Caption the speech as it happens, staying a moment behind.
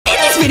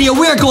video,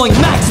 we're going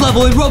max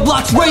level in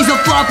Roblox Raise a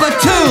Floppa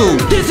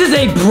 2. This is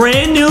a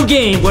brand new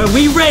game where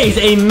we raise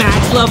a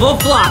max level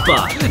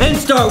Floppa and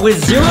start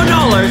with $0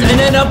 and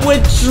end up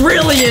with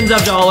trillions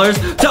of dollars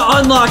to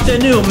unlock the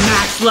new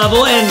max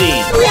level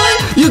ending.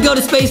 What? You go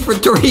to space for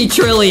 3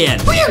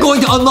 trillion. We are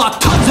going to unlock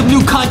tons of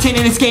new content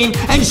in this game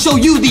and show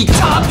you the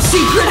top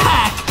secret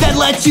hack that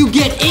lets you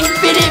get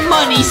infinite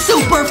money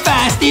super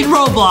fast in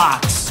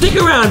Roblox. Stick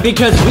around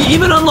because we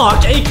even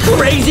unlocked a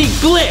crazy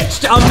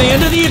glitched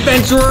Amanda the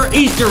Adventurer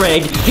Easter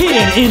egg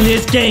hidden in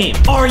this game.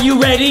 Are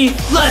you ready?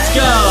 Let's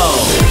go!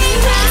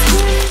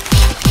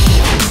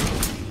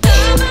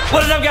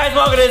 What is up, guys?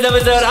 Welcome to this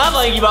episode of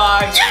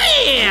LankyBox.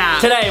 Yeah!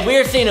 Today, we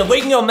are seeing if we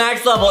can go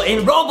max level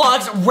in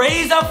Roblox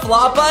Raise a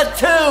Floppa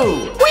 2.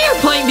 We are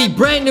playing the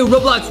brand new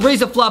Roblox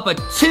Raise a Floppa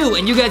 2,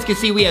 and you guys can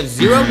see we have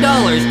 $0,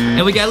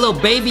 and we got a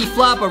little baby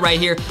Floppa right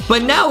here,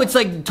 but now it's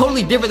like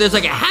totally different. There's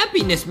like a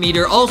happiness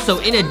meter also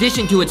in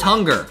addition to its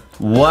hunger.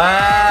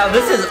 Wow,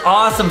 this is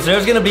awesome. So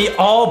there's gonna be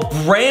all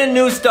brand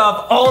new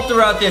stuff all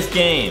throughout this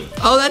game.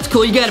 Oh, that's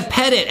cool. You gotta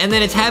pet it, and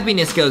then its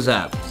happiness goes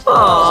up.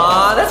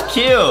 Aw, that's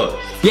cute.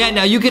 Yeah,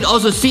 now you can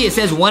also see it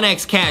says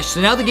 1x cash.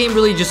 So now the game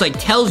really just like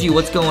tells you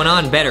what's going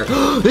on better.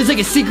 There's like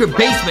a secret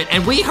basement,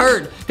 and we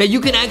heard that you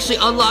can actually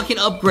unlock an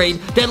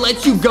upgrade that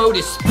lets you go to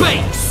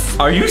space.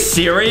 Are you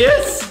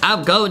serious?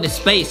 I'm going to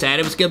space,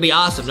 Adam. It's gonna be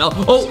awesome. No,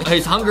 oh,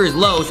 his hunger is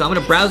low, so I'm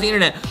gonna browse the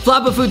internet.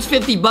 Floppa food's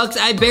 50 bucks.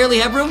 I barely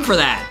have room for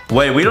that.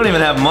 Wait, we don't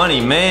even have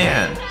money,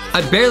 man.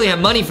 I barely have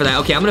money for that.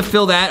 Okay, I'm gonna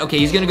fill that. Okay,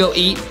 he's gonna go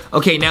eat.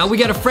 Okay, now we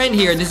got a friend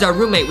here. This is our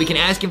roommate. We can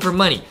ask him for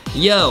money.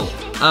 Yo,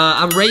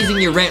 I'm raising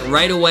your rent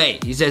right away.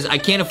 He says, I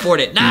can't afford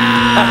it. No!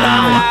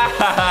 I'm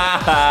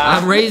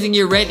raising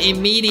your rent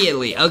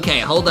immediately. Okay,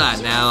 hold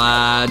on.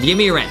 Now, give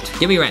me your rent.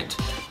 Give me your rent.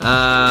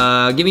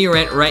 Give me your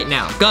rent right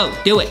now. Go,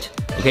 do it.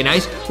 Okay,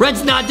 nice.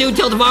 Rent's not due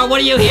till tomorrow.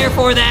 What are you here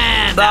for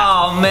then?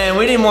 Oh, man,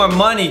 we need more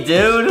money,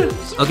 dude.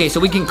 Okay,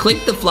 so we can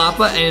click the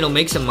Floppa and it'll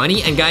make some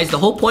money. And guys, the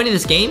whole point of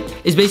this game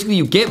is basically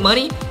you get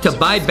money to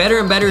buy better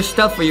and better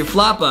stuff for your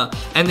Floppa,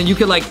 and then you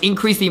could like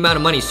increase the amount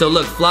of money. So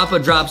look, Floppa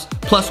drops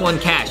 +1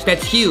 cash.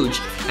 That's huge.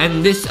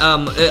 And this,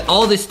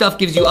 all this stuff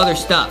gives you other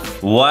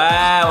stuff.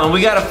 Wow, and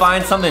we gotta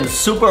find something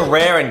super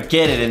rare and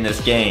get it in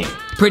this game.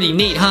 Pretty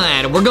neat, huh,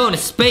 Adam? We're going to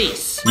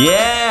space.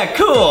 Yeah,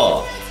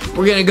 cool.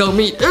 We're gonna go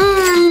meet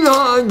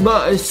Elon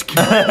Musk.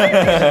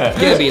 It's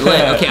gonna be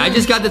lit. Okay, I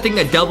just got the thing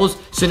that doubles,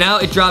 so now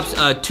it drops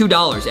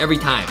 $2 every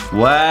time.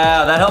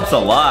 Wow, that helps a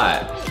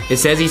lot. It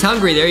says he's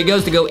hungry. There he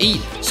goes to go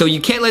eat. So you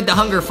can't let the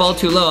hunger fall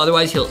too low,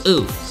 otherwise he'll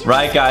oof.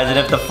 Right, guys, and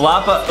if the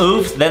Floppa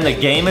oofs, then the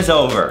game is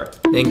over.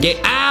 Then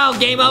ow,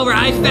 game over.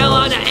 I fell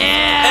on the,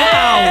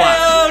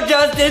 Ew,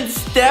 Justin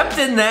stepped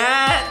in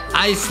that.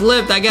 I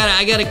slipped. I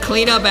gotta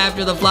clean up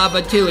after the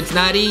Floppa too. It's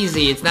not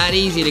easy. It's not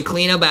easy to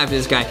clean up after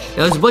this guy.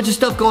 Now there's a bunch of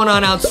stuff going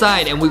on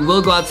outside, and we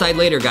will go outside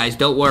later, guys.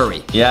 Don't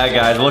worry. Yeah,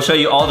 guys, we'll show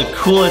you all the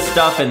coolest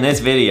stuff in this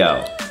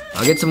video.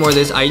 I'll get some more of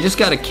this. I just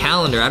got a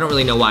calendar. I don't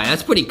really know why.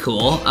 That's pretty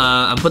cool.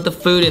 I'll put the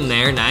food in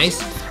there.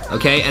 Nice.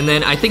 Okay, and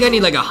then I think I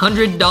need like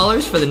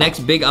 $100 for the next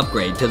big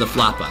upgrade to the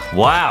Floppa.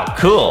 Wow,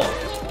 cool.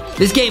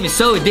 This game is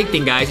so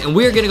addicting, guys, and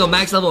we're gonna go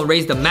max level and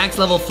raise the max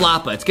level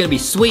Floppa. It's gonna be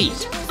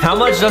sweet. How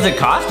much does it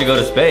cost to go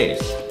to space?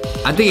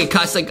 I think it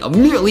costs like $1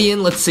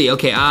 million. Let's see.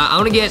 Okay, I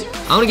wanna get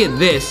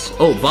this.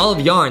 Oh, ball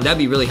of yarn. That'd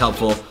be really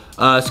helpful.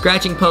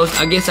 Scratching post.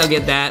 I guess I'll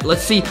get that.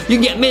 Let's see. You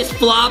can get Miss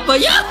Floppa.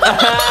 Yeah.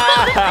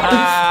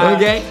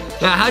 Okay.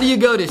 Now, how do you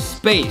go to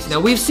space?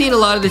 Now, we've seen a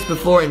lot of this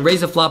before in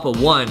Raise a Floppa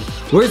 1.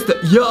 Where's the...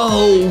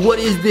 Yo, what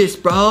is this,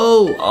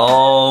 bro?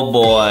 Oh,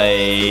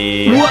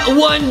 boy. What,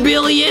 1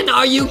 billion?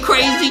 Are you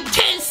crazy?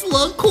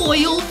 Tesla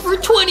coil for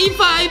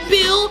 25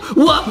 bill?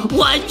 What,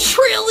 $1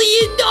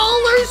 trillion?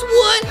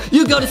 What?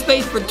 You go to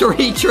space for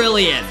 3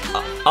 trillion.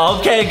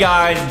 Okay,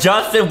 guys.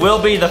 Justin will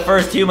be the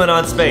first human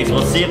on space.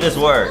 We'll see if this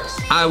works.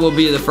 I will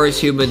be the first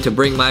human to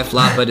bring my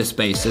Floppa to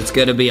space. It's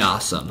gonna be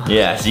awesome.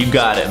 Yes, you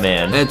got it,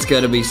 man. It's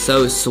gonna be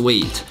so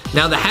sweet.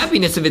 Now, the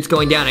happiness of it's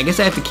going down, I guess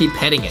I have to keep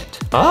petting it.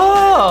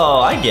 Oh,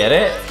 I get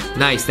it.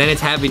 Nice, then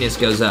its happiness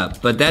goes up.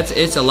 But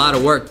it's a lot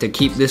of work to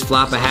keep this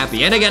Floppa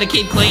happy. And I gotta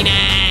keep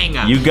cleaning!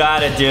 You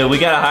got it, dude. We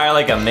gotta hire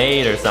like a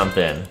maid or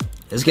something.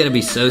 It's gonna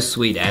be so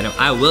sweet, Adam.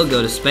 I will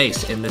go to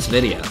space in this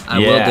video. I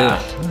will do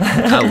it.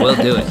 I will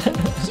do it.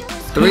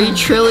 $3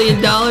 trillion?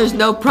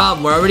 No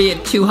problem. We're already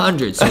at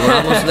 200, so we're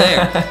almost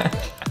there.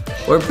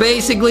 We're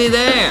basically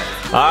there.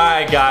 All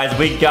right, guys,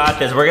 we got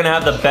this. We're gonna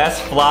have the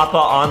best Floppa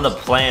on the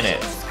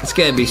planet. It's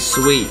gonna be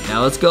sweet.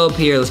 Now let's go up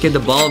here. Let's get the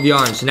ball of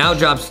yarn. So now it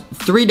drops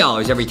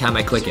 $3 every time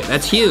I click it.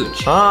 That's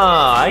huge. Oh,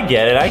 I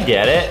get it. I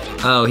get it.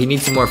 Oh, he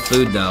needs some more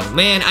food though.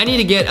 Man, I need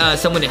to get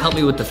someone to help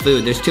me with the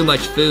food. There's too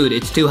much food.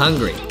 It's too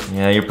hungry.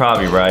 Yeah, you're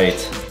probably right.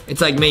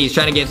 It's like me. He's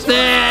trying to get thick.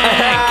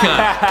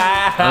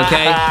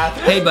 Okay.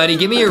 Hey, buddy,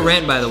 give me your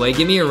rent, by the way.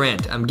 Give me your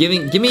rent.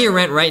 Give me your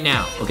rent right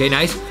now. Okay,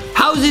 nice.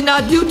 How is it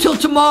not due till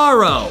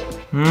tomorrow?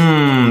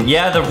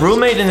 Yeah, the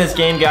roommate in this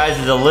game, guys,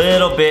 is a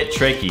little bit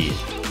tricky.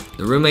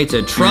 The roommate's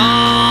a troll.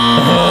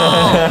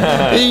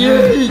 I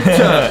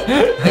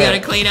gotta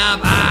clean up.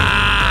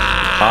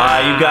 Ah!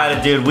 You got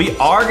it, dude. We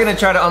are gonna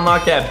try to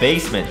unlock that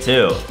basement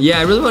too. Yeah,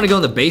 I really want to go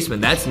in the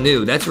basement. That's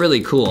new. That's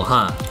really cool,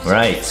 huh?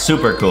 Right,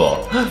 super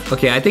cool.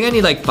 Okay, I think I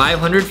need like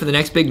 500 for the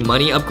next big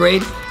money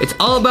upgrade. It's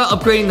all about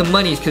upgrading the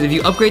monies, because if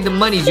you upgrade the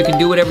monies, you can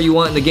do whatever you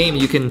want in the game.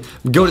 You can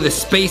go to the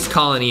space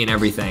colony and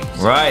everything.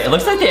 Right, it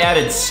looks like they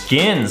added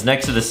skins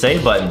next to the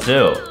save button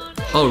too.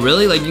 Oh,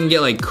 really? Like you can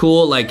get like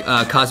cool like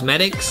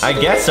cosmetics? I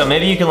guess so.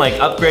 Maybe you can like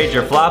upgrade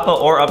your Floppa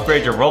or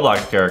upgrade your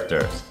Roblox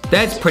character.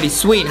 That's pretty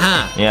sweet,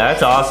 huh? Yeah,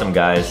 that's awesome,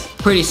 guys.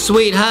 Pretty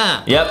sweet,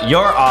 huh? Yep,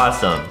 you're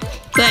awesome.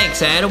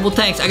 Thanks, Adam. Well,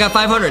 thanks. I got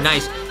 500.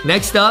 Nice.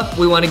 Next up,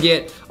 we want to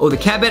get, the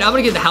cat bed. I'm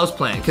going to get the house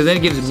plant, because then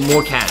it gives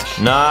more cash.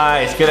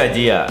 Nice, good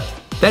idea.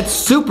 That's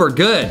super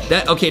good.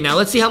 Okay, now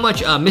let's see how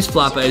much Miss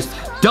Floppa is.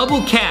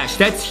 Double cash.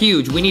 That's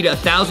huge. We need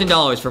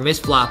 $1,000 for Miss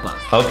Floppa.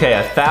 Okay,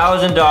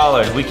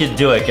 $1,000. We could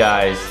do it,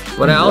 guys.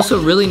 But I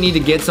also really need to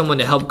get someone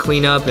to help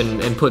clean up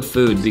and put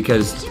food,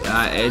 because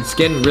it's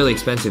getting really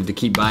expensive to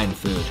keep buying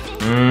food.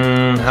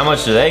 How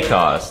much do they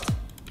cost?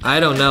 I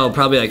don't know,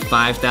 probably like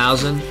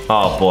 5,000.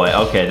 Oh boy,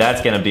 okay,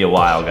 that's gonna be a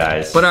while,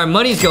 guys. But our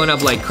money's going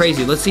up like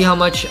crazy. Let's see how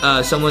much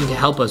someone to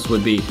help us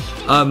would be.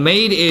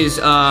 Maid is,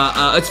 it's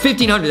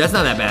 1,500, that's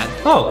not that bad.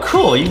 Oh,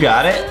 cool, you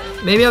got it.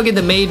 Maybe I'll get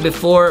the maid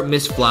before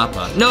Miss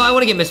Floppa. No, I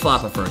wanna get Miss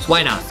Floppa first,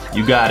 why not?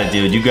 You got it,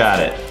 dude, you got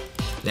it.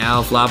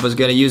 Now Floppa's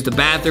gonna use the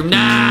bathroom. What?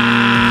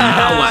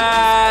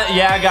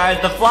 Yeah,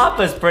 guys, the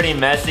Floppa's pretty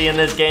messy in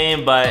this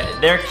game, but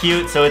they're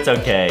cute, so it's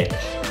okay.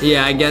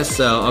 Yeah, I guess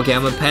so. Okay,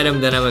 I'm gonna pet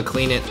him, then I'm gonna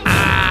clean it.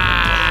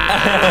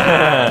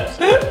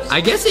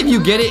 I guess if you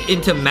get it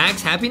into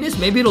max happiness,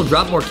 maybe it'll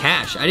drop more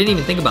cash. I didn't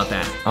even think about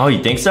that. Oh,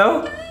 you think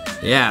so?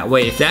 Yeah,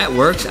 wait, if that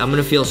works, I'm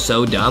gonna feel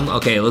so dumb.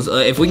 Okay, let's.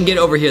 If we can get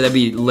over here, that'd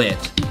be lit.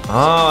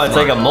 Oh, it's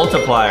like a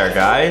multiplier,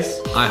 guys.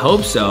 I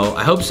hope so,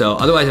 I hope so.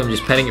 Otherwise, I'm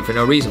just petting it for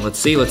no reason. Let's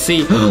see, let's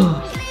see.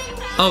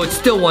 Oh, it's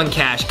still 1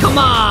 cash, come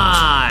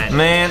on!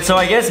 Man, so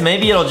I guess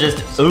maybe it'll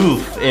just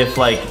oof if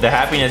like the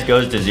happiness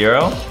goes to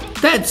 0.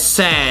 That's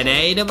sad,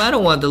 Adam. I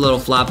don't want the little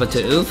Floppa to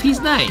oof. He's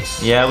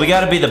nice. Yeah, we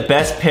gotta be the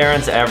best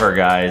parents ever,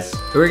 guys.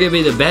 We're gonna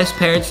be the best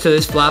parents to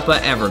this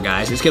Floppa ever,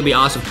 guys. It's gonna be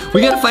awesome.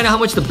 We gotta find out how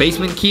much the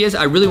basement key is.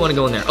 I really wanna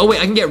go in there. Oh, wait,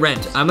 I can get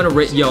rent. I'm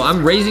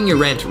raising your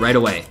rent right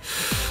away.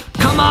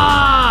 Come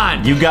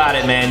on! You got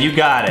it, man. You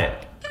got it.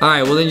 All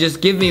right, well then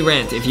just give me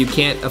rent. If you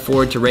can't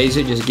afford to raise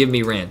it, just give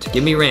me rent.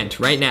 Give me rent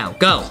right now.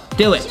 Go,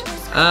 do it.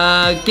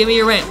 Give me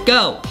your rent.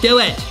 Go, do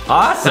it.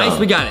 Awesome. Nice,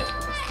 we got it.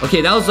 Okay,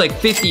 that was like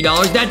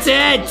 $50. That's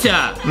it!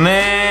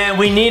 Man,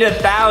 we need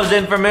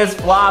 1,000 for Miss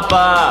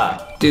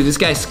Floppa. Dude, this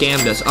guy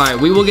scammed us. All right,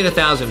 we will get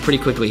 1,000 pretty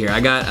quickly here.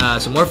 I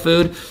got some more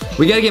food.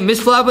 We gotta get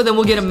Miss Floppa, then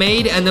we'll get a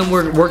maid, and then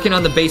we're working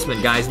on the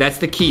basement, guys. That's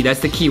the key, that's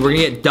the key. We're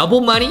gonna get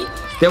double money,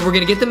 then we're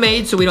gonna get the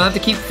maid, so we don't have to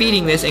keep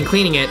feeding this and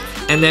cleaning it,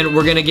 and then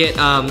we're gonna get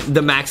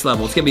the max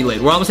level. It's gonna be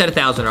lit. We're almost at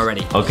 1,000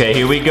 already. Okay,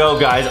 here we go,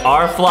 guys.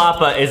 Our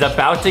Floppa is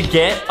about to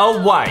get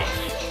a wife.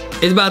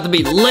 It's about to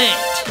be lit.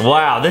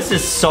 Wow, this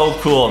is so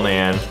cool,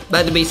 man.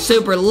 About to be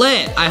super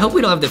lit. I hope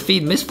we don't have to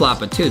feed Miss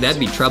Floppa too. That'd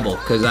be trouble,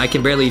 because I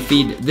can barely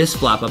feed this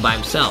Floppa by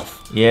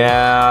himself.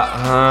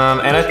 Yeah,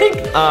 and I think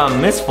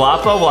Miss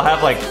Floppa will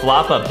have like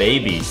Floppa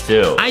babies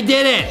too. I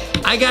did it.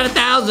 I got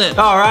 1,000.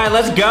 All right,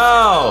 let's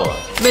go.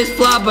 Miss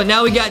Floppa,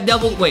 now we got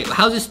double. Wait,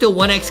 how's it still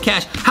 1x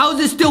cash? How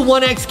is it still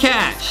 1x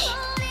cash?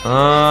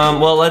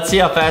 Well, let's see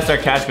how fast our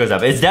cash goes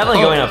up. It's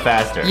definitely going up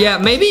faster. Yeah,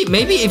 maybe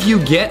if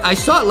you get, I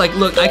saw it like,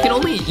 look,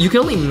 you can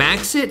only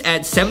max it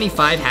at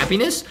 75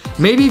 happiness.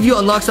 Maybe if you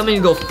unlock something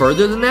to go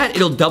further than that,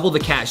 it'll double the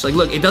cash. Like,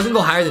 look, it doesn't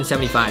go higher than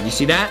 75. You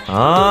see that? Oh,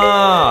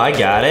 I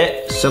got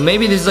it. So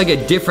maybe this is like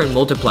a different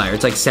multiplier.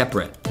 It's like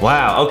separate.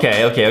 Wow,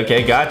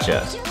 okay,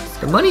 gotcha.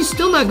 The money's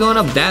still not going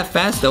up that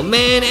fast though,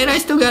 man, and I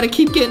still gotta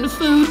keep getting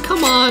food.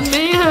 Come on,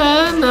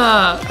 man.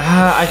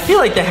 I feel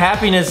like the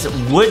happiness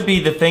would be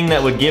the thing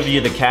that would give you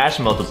the cash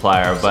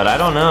multiplier, but I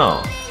don't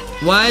know.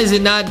 Why is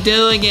it not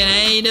doing it,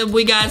 Adam?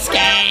 We got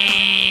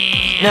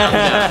scammed.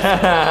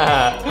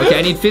 Okay,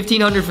 I need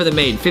 1,500 for the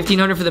maid.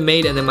 1,500 for the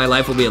maid, and then my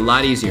life will be a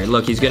lot easier.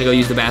 Look, he's gonna go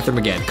use the bathroom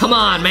again. Come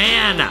on,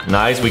 man.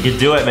 Nice, we could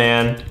do it,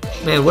 man.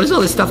 Man, what is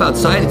all this stuff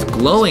outside? It's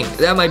glowing.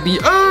 That might be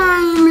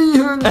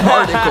alien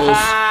particles.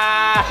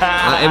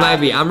 It might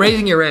be. I'm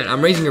raising your rent.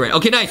 I'm raising your rent.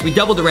 Okay, nice. We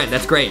doubled the rent.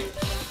 That's great.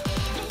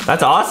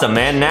 That's awesome,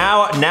 man.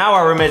 Now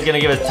our roommate's gonna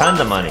give us tons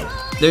of money.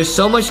 There's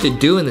so much to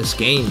do in this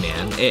game,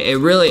 man. It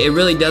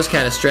really does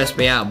kind of stress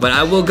me out. But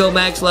I will go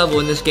max level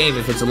in this game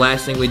if it's the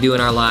last thing we do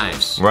in our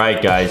lives.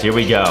 Right, guys. Here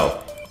we go.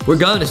 We're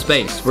going to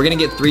space. We're gonna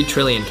get 3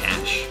 trillion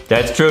cash.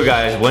 That's true,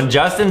 guys. When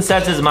Justin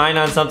sets his mind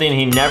on something,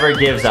 he never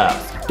gives up.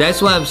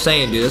 That's what I'm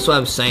saying, dude. That's what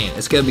I'm saying.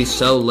 It's gonna be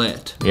so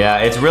lit. Yeah,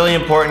 it's really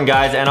important,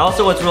 guys. And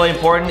also what's really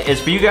important is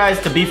for you guys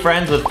to be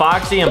friends with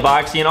Foxy and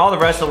Boxy and all the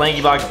rest of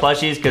LankyBox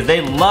plushies, because they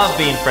love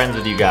being friends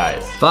with you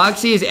guys.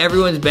 Foxy is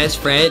everyone's best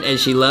friend, and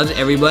she loves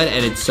everyone,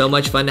 and it's so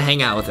much fun to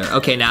hang out with her.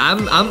 Okay, now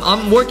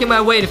I'm working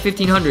my way to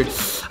 1,500.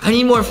 I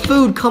need more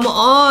food. Come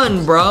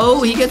on,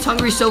 bro. He gets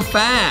hungry so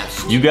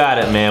fast. You got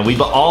it, man. We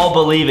all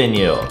believe in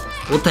you.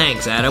 Well,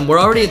 thanks, Adam. We're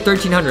already at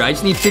 1,300. I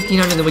just need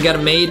 1,500, then we got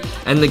it made,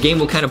 and the game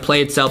will kind of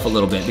play itself a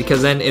little bit,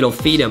 because then it'll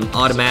feed him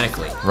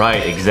automatically.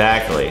 Right,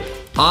 exactly.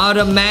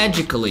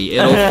 Automatically,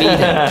 it'll feed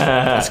him.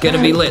 It's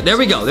gonna be lit. There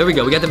we go.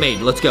 We got the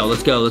made. Let's go.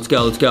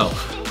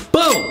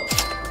 Boom!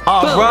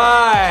 All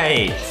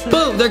right.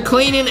 Boom! They're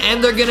cleaning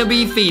and they're gonna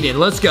be feeding.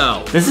 Let's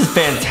go. This is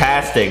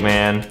fantastic,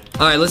 man.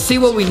 All right, let's see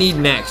what we need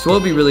next. What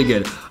would be really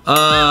good?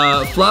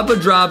 Floppa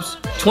drops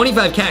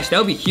 25 cash. That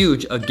would be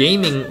huge. A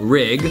gaming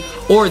rig,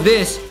 or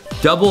this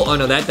double. Oh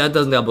no, that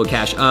doesn't double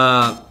cash.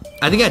 I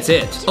think that's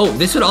it. Oh,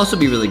 this would also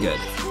be really good.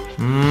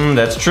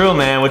 That's true,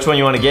 man. Which one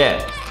you want to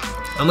get?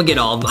 I'm gonna get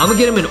all of them. I'm gonna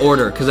get them in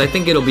order because I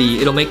think it'll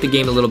make the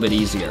game a little bit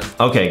easier.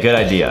 Okay, good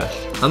idea.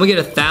 I'm gonna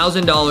get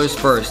 $1,000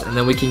 first, and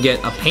then we can get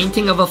a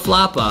painting of a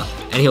Floppa,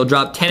 and he'll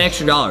drop $10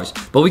 extra.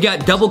 But we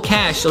got double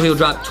cash, so he'll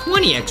drop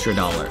 $20 extra.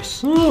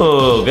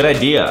 Ooh, good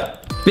idea.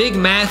 Big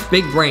math,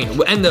 big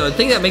brain. And the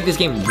thing that makes this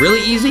game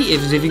really easy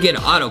is if you get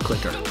an auto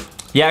clicker.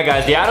 Yeah,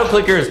 guys, the auto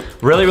clicker is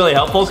really, really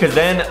helpful because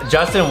then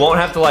Justin won't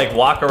have to like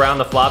walk around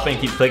the Floppa and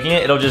keep clicking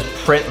it. It'll just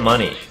print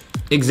money.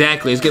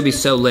 Exactly, it's gonna be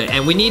so lit.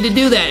 And we need to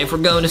do that if we're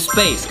going to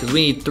space, because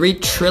we need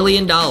 $3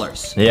 trillion.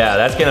 Yeah,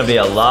 that's gonna be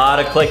a lot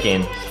of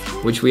clicking.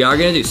 Which we are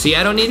gonna do. See,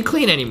 I don't need to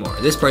clean anymore.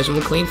 This person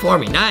will clean for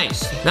me.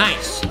 Nice.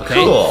 Okay.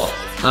 Cool.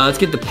 Let's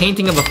get the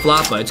painting of a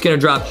Floppa. It's gonna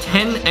drop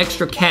 10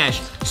 extra cash.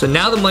 So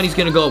now the money's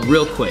gonna go up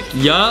real quick.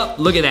 Yup,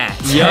 look at that.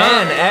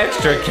 10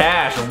 extra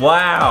cash,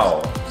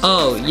 wow.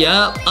 Oh,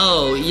 yup.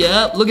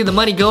 Look at the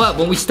money go up.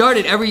 When we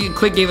started, every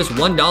click gave us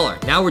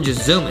 $1. Now we're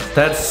just zooming.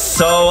 That's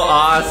so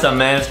awesome,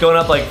 man. It's going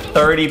up like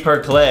 30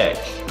 per click.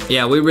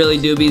 Yeah, we really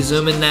do be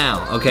zooming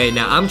now. Okay,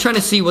 now I'm trying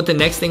to see what the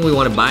next thing we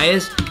want to buy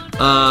is.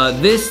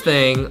 This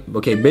thing,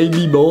 okay,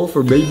 baby bowl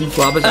for baby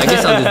Floppas. I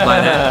guess I'll just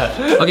buy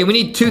that. Okay, we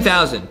need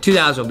 2,000.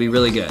 2,000 will be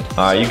really good.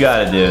 All right, you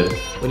got it, dude.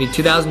 We need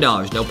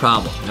 $2,000, no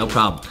problem.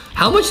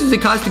 How much does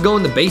it cost to go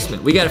in the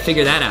basement? We gotta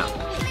figure that out.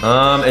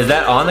 Is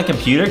that on the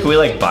computer? Can we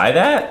like buy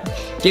that?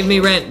 Give me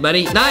rent,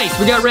 buddy. Nice,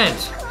 we got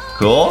rent.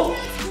 Cool.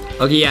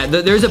 Okay, yeah,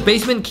 there's a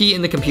basement key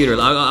in the computer.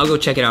 I'll go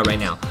check it out right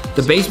now.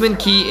 The basement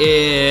key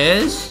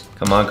is...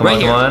 Come on.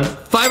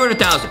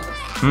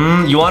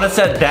 500,000. You want to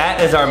set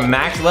that as our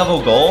max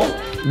level goal?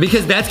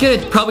 Because that's gonna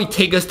probably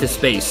take us to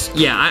space.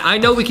 Yeah, I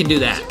know we can do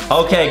that.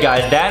 Okay,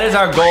 guys, that is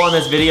our goal in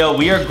this video.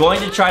 We are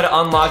going to try to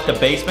unlock the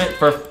basement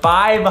for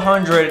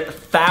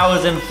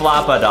 500,000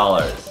 Floppa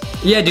dollars.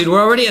 Yeah, dude,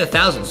 we're already at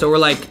 1,000, so we're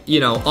like, you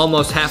know,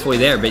 almost halfway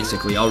there,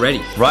 basically,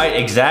 already. Right,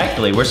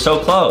 exactly. We're so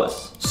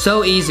close.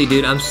 So easy,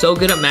 dude. I'm so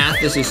good at math.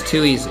 This is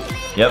too easy.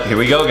 Yep, here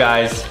we go,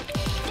 guys.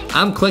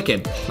 I'm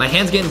clicking. My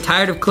hand's getting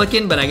tired of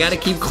clicking, but I gotta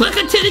keep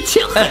clicking to the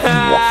chilkin'.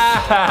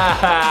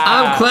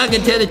 I'm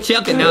clicking to the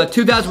chilkin'. Now at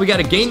 2,000, we got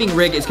a gaming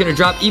rig. It's gonna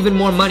drop even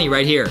more money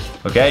right here.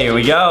 Okay, here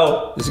we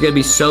go. This is gonna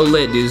be so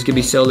lit, dude. This is gonna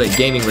be so lit.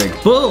 Gaming rig.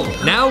 Boom.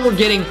 Now we're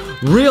getting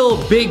real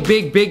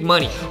big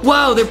money.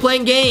 Wow, they're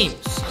playing games.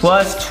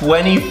 Plus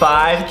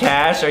 25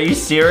 cash, are you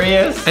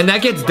serious? And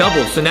that gets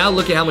doubled, so now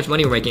look at how much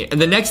money we're making.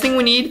 And the next thing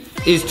we need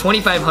is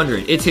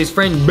 2,500. It's his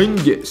friend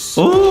Bingus.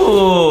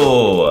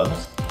 Ooh.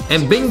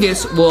 And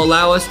Bingus will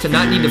allow us to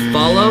not need to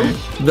follow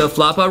the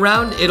Floppa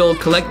round. It'll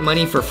collect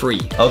money for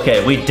free.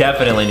 Okay, we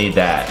definitely need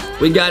that.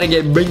 We gotta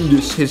get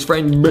Bingus, his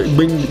friend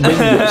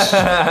Bingus.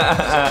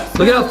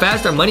 Look at how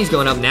fast our money's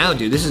going up now,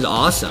 dude. This is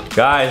awesome.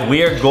 Guys,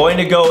 we are going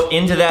to go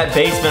into that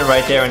basement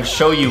right there and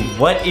show you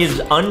what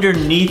is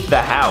underneath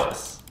the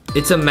house.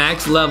 It's a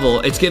max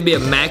level. It's gonna be a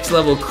max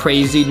level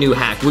crazy new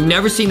hack. We've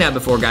never seen that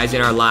before, guys, in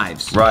our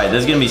lives. Right,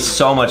 this is gonna be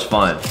so much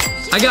fun.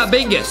 I got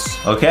Bingus.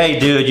 Okay,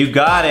 dude, you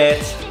got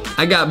it.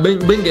 I got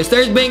Bingus.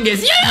 There's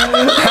Bingus. Yeah!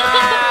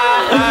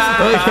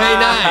 Okay,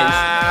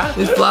 nice.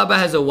 This Floppa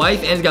has a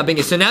wife and it's got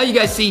Bingus. So now you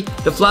guys see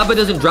the Floppa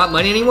doesn't drop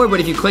money anymore, but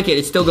if you click it,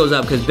 it still goes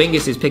up because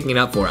Bingus is picking it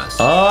up for us.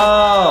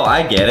 Oh,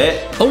 I get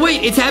it. Oh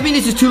wait, its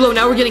happiness is too low.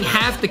 Now we're getting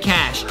half the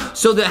cash.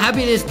 So the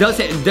happiness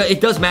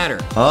does matter.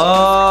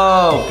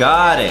 Oh,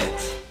 got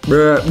it.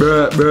 Gotta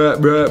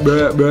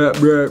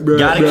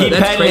keep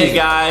petting it,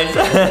 guys.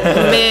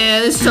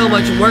 Man, there's so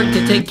much work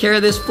to take care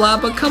of this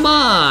Floppa. Come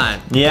on.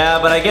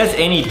 Yeah, but I guess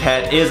any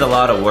pet is a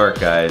lot of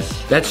work, guys.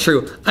 That's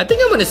true. I think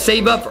I'm gonna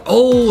save up for,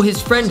 oh,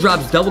 his friend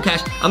drops double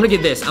cash. I'm gonna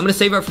get this. I'm gonna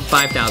save up for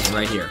 5,000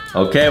 right here.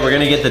 Okay, we're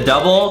gonna get the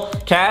double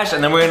cash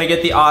and then we're gonna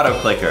get the auto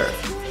clicker.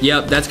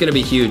 Yep, that's gonna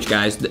be huge,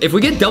 guys. If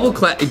we get double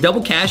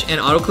cash and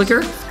auto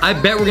clicker, I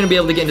bet we're gonna be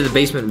able to get into the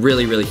basement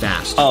really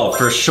fast. Oh,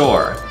 for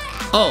sure.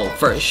 Oh,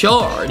 for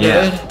sure, dude.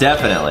 Yeah,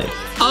 definitely.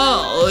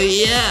 Oh,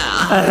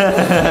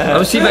 yeah. Let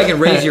me see if I can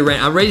raise your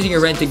rent. I'm raising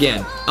your rent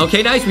again.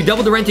 Okay, nice. We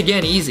doubled the rent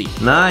again. Easy.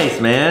 Nice,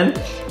 man.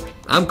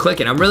 I'm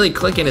clicking. I'm really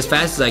clicking as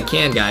fast as I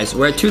can, guys.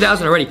 We're at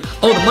 2,000 already.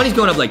 Oh, the money's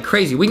going up like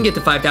crazy. We can get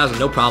to 5,000,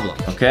 no problem.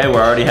 Okay,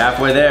 we're already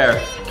halfway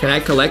there. Can I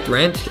collect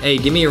rent? Hey,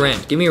 give me your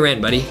rent. Give me your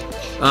rent, buddy.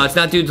 It's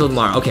not due until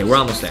tomorrow. Okay, we're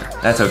almost there.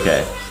 That's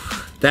okay.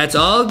 That's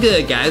all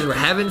good, guys. We're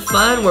having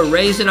fun. We're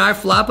raising our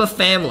Floppa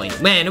family.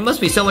 Man, it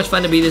must be so much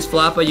fun to be this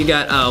Floppa. You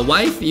got a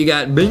wife, you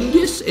got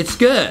Bingus. It's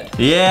good.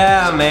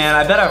 Yeah, man.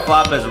 I bet our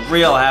Floppa is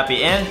real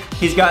happy. And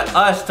he's got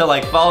us to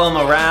like follow him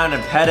around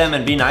and pet him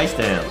and be nice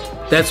to him.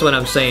 That's what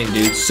I'm saying,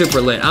 dude. Super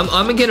lit. I'm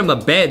gonna get him a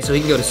bed so he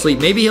can go to sleep.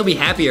 Maybe he'll be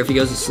happier if he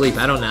goes to sleep.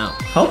 I don't know.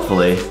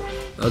 Hopefully.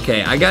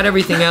 Okay, I got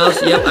everything else.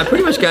 Yep, I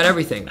pretty much got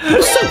everything.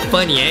 It's so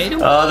funny, eh?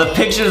 Oh, the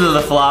pictures of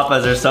the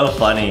Floppas are so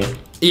funny.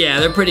 Yeah,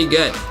 they're pretty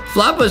good.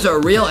 Floppas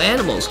are real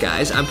animals,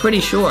 guys. I'm pretty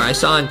sure. I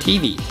saw on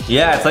TV.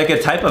 Yeah, it's like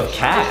a type of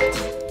cat.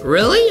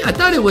 Really? I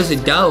thought it was a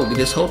dog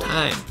this whole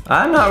time.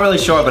 I'm not really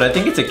sure, but I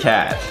think it's a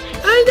cat.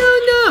 I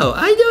don't know.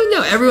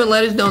 Everyone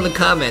let us know in the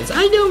comments.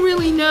 I don't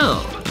really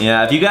know.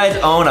 Yeah, if you guys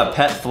own a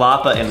pet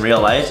Floppa in real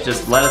life,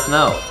 just let us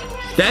know.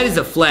 That is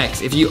a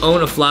flex. If you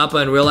own a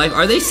Floppa in real life,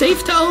 are they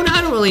safe to own?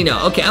 I don't really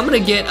know. Okay, I'm gonna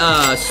get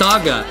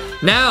Saga.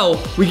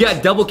 Now we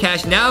got double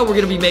cash. Now we're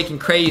gonna be making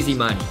crazy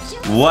money.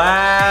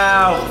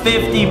 Wow,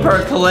 50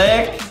 per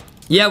click?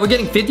 Yeah, we're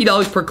getting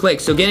 $50 per click.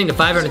 So getting to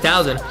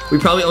 500,000, we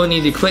probably only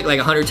need to click like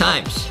 100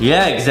 times.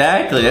 Yeah,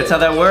 exactly. That's how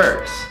that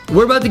works.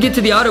 We're about to get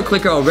to the auto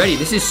clicker already.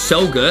 This is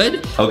so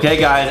good. Okay,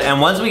 guys,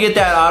 and once we get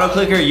that auto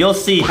clicker, you'll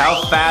see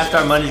how fast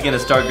our money's gonna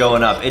start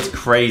going up. It's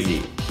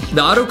crazy.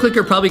 The auto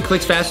clicker probably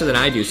clicks faster than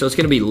I do, so it's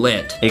gonna be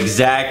lit.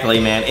 Exactly,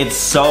 man. It's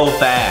so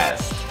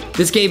fast.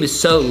 This game is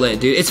so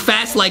lit, dude. It's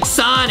fast like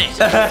Sonic.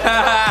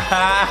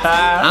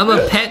 I'm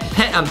a pet.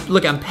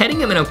 Look, I'm petting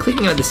him and I'm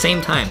clicking him at the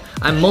same time.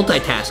 I'm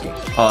multitasking.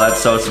 Oh, that's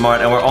so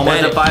smart. And we're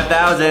almost at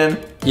 5,000.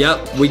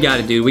 Yep, we got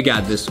it, dude. We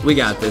got this. We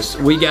got this.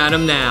 We got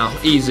him now.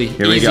 Easy.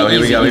 Here we go.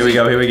 Here we go. Here we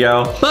go. Here we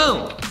go.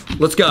 Boom.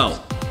 Let's go.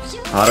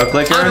 Auto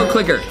clicker. Auto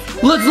clicker.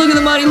 Let's look at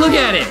the money. Look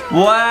at it.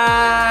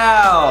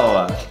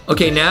 Wow.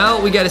 Okay,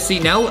 now we gotta see.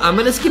 Now I'm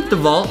gonna skip the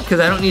vault because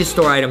I don't need to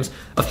store items.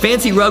 A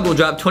fancy rug will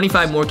drop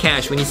 25 more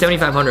cash. We need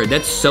 7,500.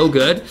 That's so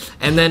good.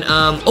 And then,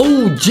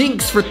 oh,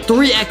 Jinx for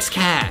 3x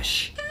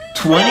cash.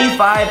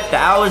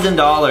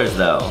 $25,000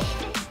 though.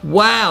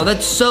 Wow,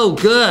 that's so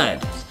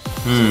good.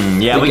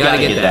 Yeah, we gotta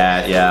get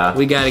that, yeah.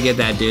 We gotta get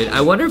that, dude.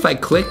 I wonder if I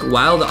click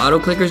while the auto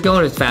clicker's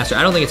going, it's faster.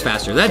 I don't think it's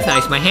faster. That's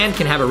nice. My hand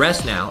can have a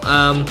rest now.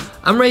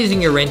 I'm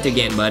raising your rent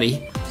again,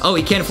 buddy. Oh,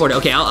 he can't afford it.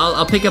 Okay,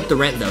 I'll pick up the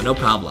rent though, no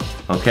problem.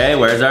 Okay,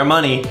 where's our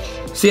money?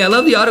 See, I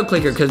love the auto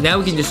clicker because now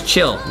we can just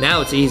chill.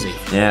 Now it's easy.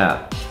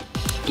 Yeah.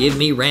 Give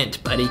me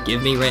rent, buddy.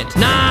 Give me rent.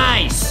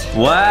 Nice!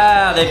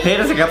 Wow, they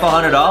paid us a couple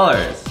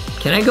 $100.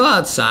 Can I go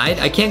outside?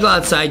 I can't go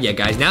outside yet,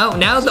 guys.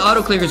 Now the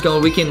auto clicker's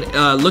going, we can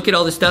look at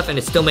all this stuff and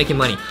it's still making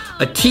money.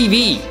 A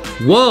TV.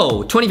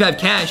 Whoa, 25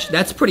 cash.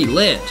 That's pretty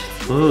lit.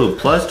 Ooh,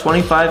 plus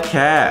 25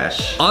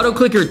 cash. Auto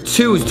clicker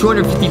 2 is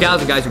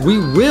 250,000, guys. We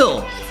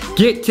will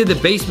get to the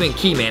basement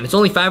key, man. It's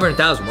only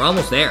 500,000. We're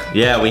almost there.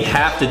 Yeah, we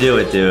have to do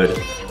it, dude.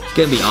 It's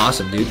gonna be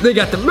awesome, dude. They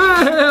got the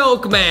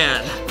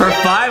milkman. For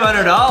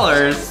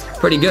 $500?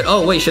 Pretty good.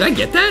 Oh, wait, should I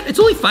get that? It's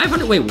only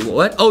 500. Wait,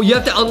 what? Oh, you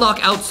have to unlock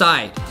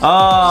outside.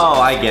 Oh,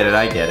 I get it.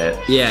 I get it.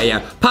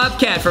 Yeah.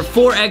 Popcat for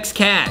 4x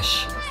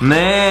cash.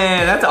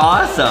 Man, that's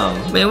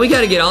awesome. Man, we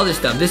gotta get all this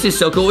stuff. This is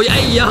so cool.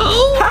 Hey, yo.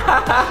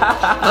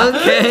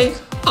 Okay.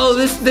 Oh,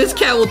 this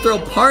cat will throw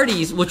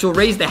parties, which will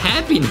raise the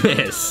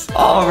happiness.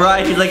 All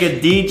right, he's like a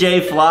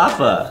DJ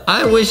Floppa.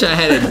 I wish I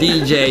had a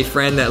DJ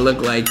friend that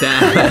looked like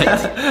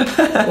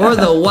that. Or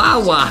the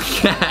Wawa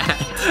cat.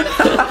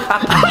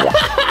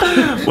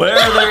 Where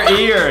are their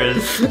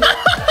ears?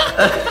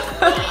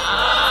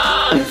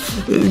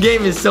 This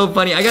game is so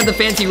funny. I got the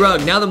fancy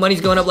rug. Now the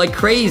money's going up like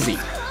crazy.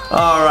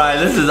 All right,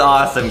 this is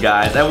awesome,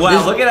 guys. And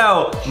wow, look at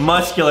how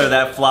muscular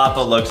that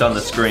Floppa looks on the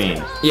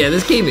screen. Yeah,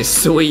 this game is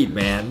sweet,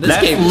 man.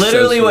 That's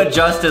literally what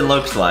Justin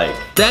looks like.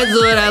 That's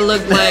what I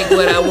look like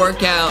when I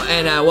work out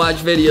and I watch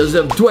videos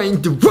of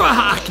Dwayne "The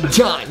Rock"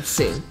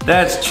 Johnson.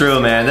 That's true,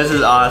 man. This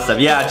is awesome.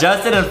 Yeah,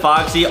 Justin and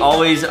Foxy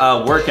always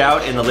work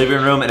out in the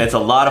living room, and it's a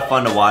lot of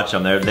fun to watch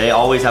them. They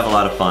always have a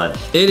lot of fun.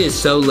 It is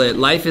so lit.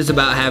 Life is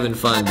about having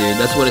fun, dude.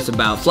 That's what it's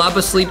about.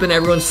 Floppa's sleeping,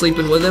 everyone's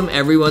sleeping with him.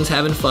 Everyone's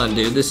having fun,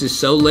 dude. This is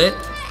so lit.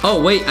 Oh,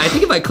 wait, I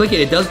think if I click it,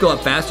 it does go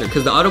up faster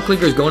because the auto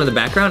clicker is going in the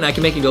background and I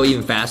can make it go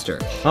even faster.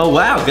 Oh,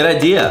 wow, good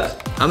idea.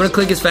 I'm gonna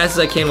click as fast as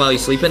I can while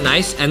he's sleeping,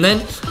 nice. And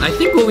then I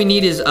think what we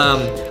need is,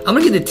 I'm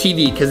gonna get the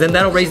TV because then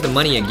that'll raise the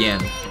money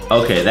again.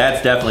 Okay,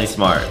 that's definitely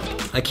smart.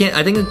 I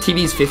think the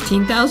TV is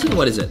 15,000?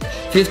 What is it?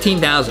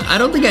 15,000. I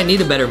don't think I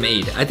need a better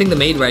maid. I think the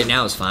maid right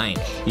now is fine.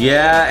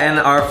 Yeah, and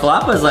our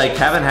Floppas like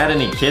haven't had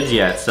any kids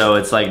yet, so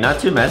it's like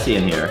not too messy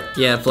in here.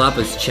 Yeah,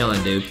 Floppa's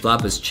chilling, dude.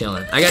 Floppa's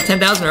chilling. I got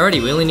 10,000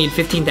 already. We only need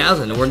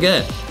 15,000 and we're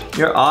good.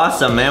 You're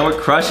awesome, man. We're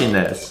crushing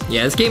this.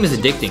 Yeah, this game is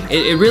addicting.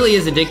 It really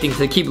is addicting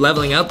to keep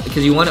leveling up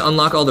because you want to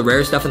unlock all the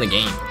rare stuff in the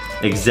game.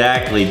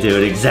 Exactly,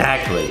 dude.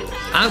 Exactly.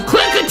 I'm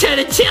quicker to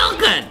the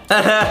children.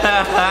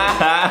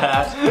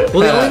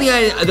 Well,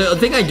 the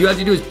thing I do have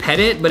to do is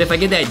pet it, but if I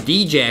get that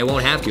DJ, I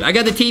won't have to. I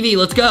got the TV.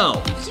 Let's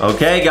go.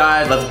 Okay,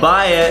 guys, let's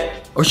buy it.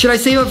 Or should I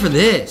save up for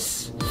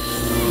this?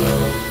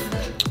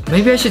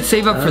 Maybe I should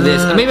save up for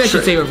this. Maybe I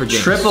should save up for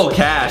James. Triple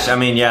cash. I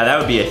mean, yeah, that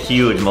would be a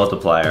huge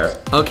multiplier.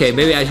 Okay,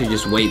 maybe I should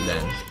just wait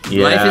then.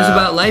 Yeah.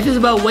 Life is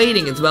about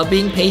waiting. It's about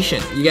being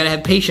patient. You gotta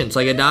have patience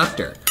like a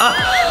doctor.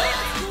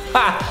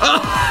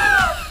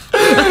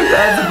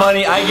 That's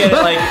funny. I get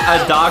it, like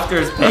a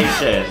doctor's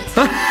patient.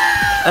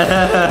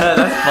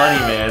 That's funny,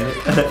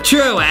 man.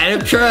 True,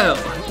 Adam, true.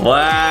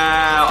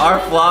 Wow, our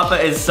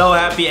Floppa is so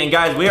happy. And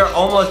guys, we are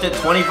almost at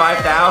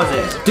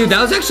 25,000. Dude,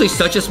 that was actually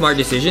such a smart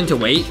decision to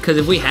wait, because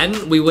if we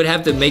hadn't, we would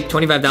have to make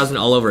 25,000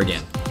 all over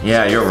again.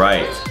 Yeah, you're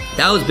right.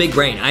 That was big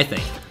brain, I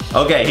think.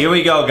 Okay, here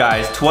we go,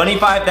 guys.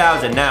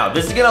 25,000. Now,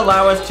 this is gonna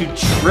allow us to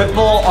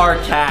triple our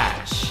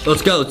cash.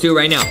 Let's go, let's do it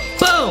right now.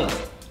 Boom!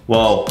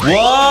 Whoa,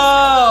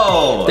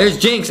 whoa! There's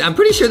Jinx. I'm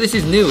pretty sure this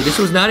is new. This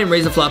was not in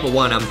Raise the Floppa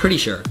 1, I'm pretty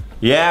sure.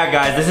 Yeah,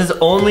 guys, this is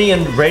only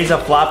in Raise a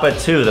Floppa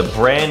 2, the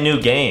brand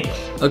new game.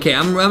 Okay,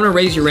 I'm gonna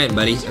raise your rent,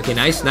 buddy. Okay,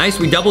 nice, nice.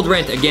 We doubled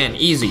rent again.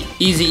 Easy,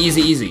 easy,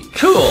 easy, easy.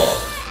 Cool.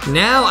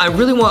 Now, I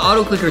really want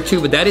auto clicker too,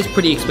 but that is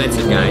pretty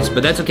expensive, guys.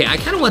 But that's okay. I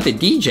kind of want the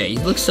DJ. He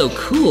looks so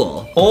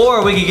cool.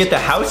 Or we could get the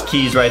house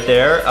keys right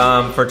there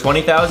for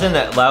 20,000.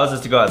 That allows us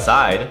to go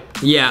outside.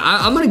 Yeah,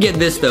 I'm gonna get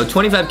this though.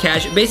 25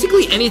 cash.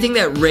 Basically, anything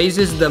that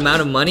raises the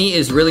amount of money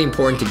is really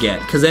important to get,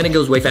 because then it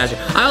goes way faster.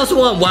 I also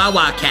want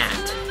Wawa Cat.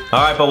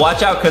 All right, but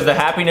watch out, because the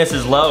happiness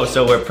is low,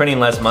 so we're printing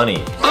less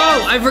money.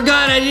 Oh, I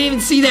forgot. I didn't even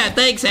see that.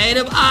 Thanks,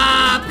 Adam.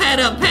 Ah,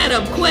 pet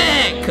him,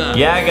 quick.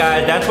 Yeah,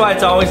 guys, that's why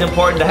it's always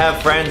important to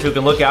have friends who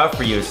can look out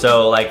for you.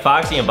 So, like,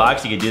 Foxy and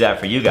Boxy could do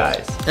that for you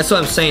guys. That's what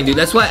I'm saying, dude.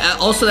 That's why,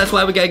 that's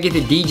why we gotta get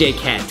the DJ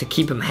cat to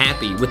keep him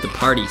happy with the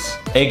parties.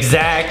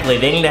 Exactly.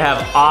 They need to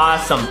have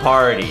awesome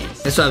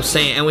parties. That's what I'm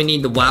saying. And we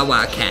need the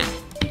Wawa Cat.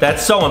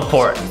 That's so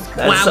important.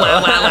 That's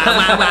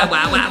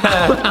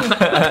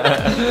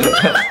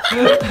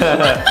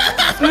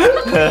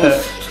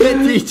The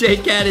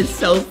DJ cat is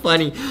so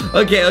funny.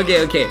 Okay.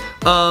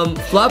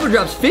 Floppa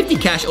drops 50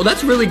 cash. Oh,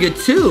 that's really good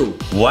too.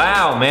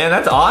 Wow, man,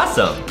 that's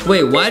awesome.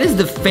 Wait, why does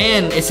the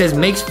fan, it says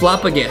makes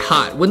Floppa get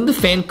hot. Wouldn't the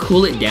fan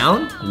cool it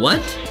down?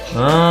 What?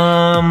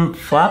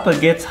 Floppa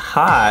gets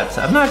hot.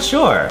 I'm not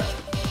sure.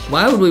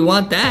 Why would we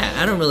want that?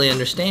 I don't really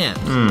understand.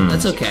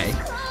 That's okay.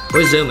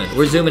 We're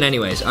zooming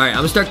anyways. All right, I'm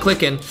gonna start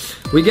clicking.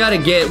 We gotta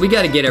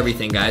get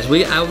everything, guys.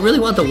 I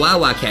really want the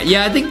Wawa Cat.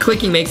 Yeah, I think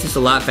clicking makes this a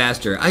lot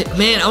faster. I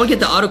wanna get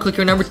the auto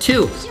clicker number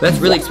 2. That's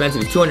really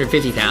expensive, it's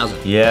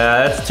 250,000.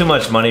 Yeah, that's too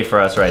much money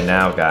for us right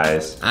now,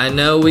 guys. I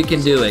know we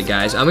can do it,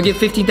 guys. I'm gonna get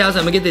 15,000,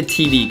 I'm gonna get the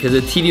TV, because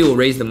the TV will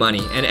raise the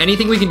money. And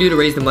anything we can do to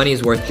raise the money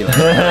is worth doing.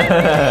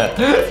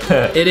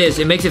 It is,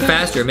 it makes it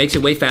faster, it makes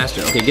it way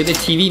faster. Okay, get the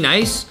TV,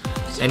 nice.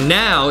 And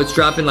now it's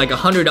dropping like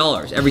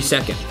 $100 every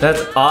second.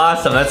 That's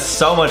awesome. That's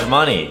so much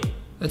money.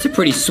 That's a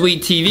pretty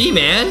sweet TV,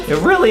 man. It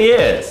really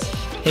is.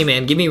 Hey,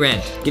 man, give me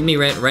rent. Give me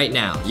rent right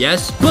now.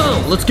 Yes?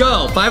 Boom, let's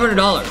go.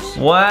 $500.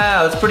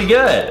 Wow, that's pretty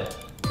good.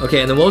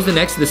 Okay, and then what was the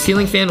next? The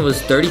ceiling fan was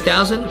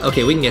 30,000?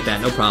 Okay, we can get that,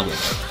 no problem.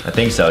 I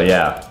think so,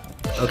 yeah.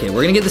 Okay,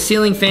 we're gonna get the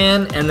ceiling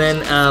fan, and then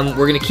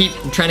we're gonna keep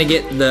trying to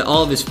get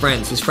all of his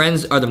friends. His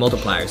friends are the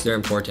multipliers, they're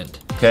important.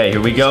 Okay,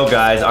 here we go,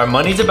 guys. Our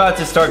money's about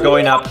to start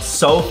going up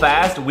so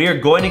fast. We are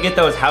going to get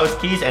those house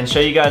keys and show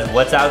you guys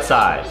what's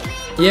outside.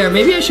 Yeah,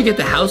 maybe I should get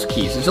the house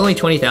keys. It's only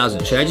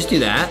 20,000. Should I just do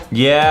that?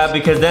 Yeah,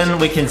 because then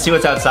we can see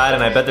what's outside,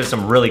 and I bet there's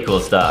some really cool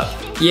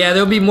stuff. Yeah,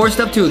 there'll be more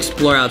stuff to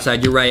explore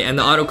outside, you're right, and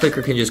the auto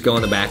clicker can just go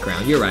in the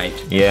background, you're right.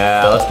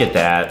 Yeah, let's get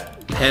that.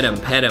 Pet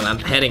him, I'm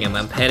petting him.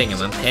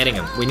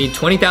 We need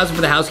 20,000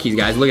 for the house keys,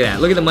 guys. Look at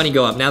that. Look at the money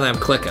go up now that I'm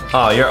clicking.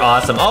 Oh, you're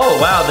awesome.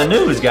 Oh, wow, the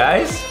news,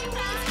 guys.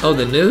 Oh,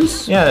 the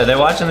news? Yeah, they're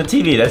watching the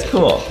TV. That's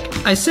cool.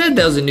 I said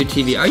there was a new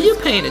TV. Are you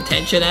paying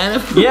attention,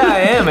 Adam? Yeah, I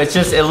am. It's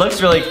just, it looks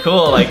really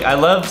cool. Like, I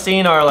love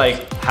seeing our,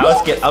 like,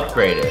 house get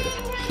upgraded.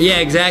 Yeah,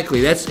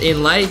 exactly. That's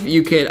in life.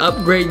 You could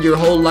upgrade your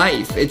whole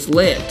life. It's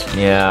lit.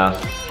 Yeah.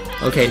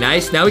 Okay,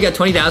 nice. Now we got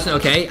 20,000.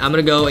 Okay, I'm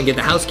gonna go and get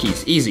the house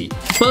keys. Easy.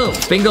 Boom.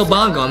 Bingo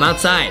bongo. I'm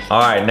outside.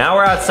 All right, now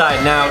we're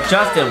outside. Now,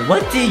 Justin,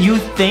 what do you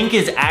think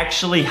is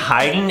actually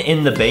hiding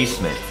in the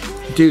basement?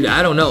 Dude,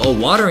 I don't know. A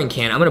watering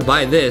can. I'm gonna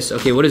buy this.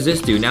 Okay, what does this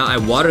do? Now I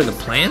water the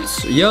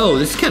plants? Yo,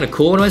 this is kind of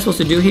cool. What am I supposed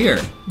to do here?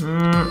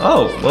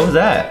 Oh, what was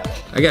that?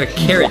 I got a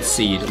carrot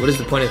seed. What is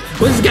the point of...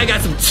 What, this guy got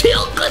some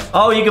chocolate?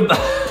 Oh, you can buy...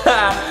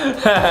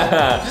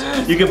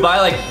 you can buy,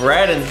 like,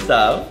 bread and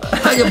stuff.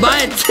 I can buy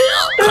a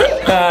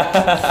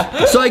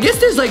chocolate. So I guess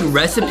there's, like,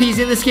 recipes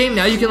in this game.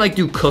 Now you can, like,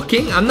 do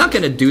cooking. I'm not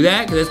gonna do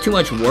that, because that's too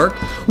much work.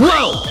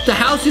 Whoa! The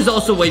house is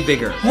also way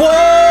bigger.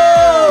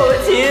 Whoa!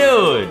 It's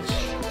huge!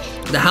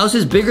 The house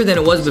is bigger than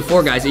it was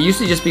before, guys. It used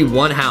to just be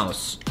one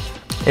house.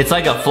 It's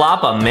like a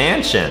Floppa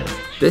mansion.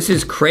 This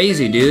is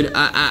crazy, dude.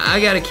 I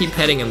gotta keep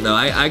petting him, though.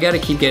 I gotta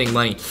keep getting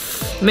money.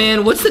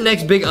 Man, what's the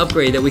next big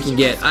upgrade that we can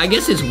get? I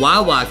guess it's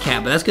Wawa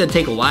Cat, but that's gonna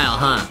take a while,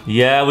 huh?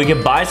 Yeah, we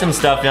can buy some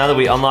stuff now that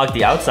we unlock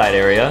the outside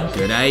area.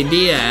 Good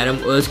idea, Adam.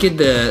 Well, let's get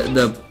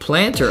the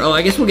planter. Oh,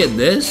 I guess we'll get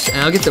this,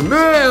 and I'll get the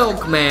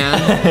milk,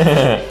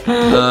 man.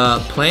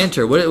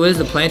 Planter. What is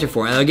the planter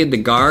for? And I'll get the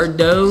guard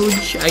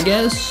doge, I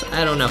guess?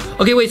 I don't know.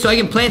 Okay, wait, so I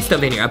can plant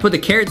stuff in here. I put the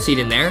carrot seed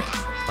in there,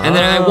 and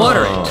then I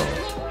water it.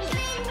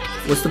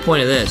 What's the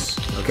point of this?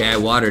 Okay, I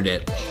watered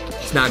it.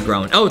 It's not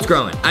growing. Oh, it's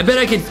growing. I bet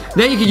I could,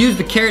 then you could use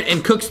the carrot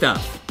and cook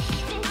stuff.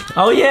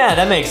 Oh yeah,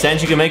 that makes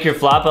sense. You can make your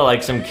Floppa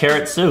like some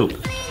carrot soup.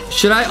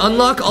 Should I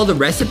unlock all the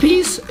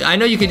recipes? I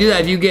know you can do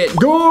that if you get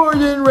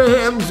Gordon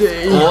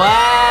Ramsay.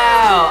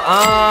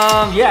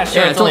 Wow, yeah,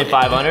 sure, it's only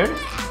 500.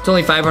 It's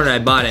only 500. I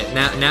bought it.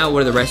 Now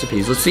what are the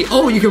recipes? Let's see.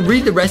 Oh, you can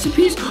read the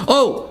recipes?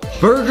 Oh,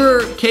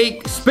 burger,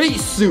 cake,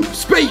 space soup.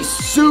 Space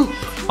soup.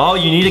 Oh,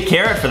 you need a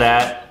carrot for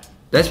that.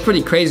 That's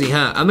pretty crazy,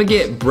 huh? I'm gonna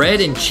get bread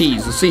and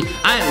cheese. Let's see.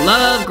 I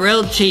love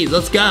grilled cheese.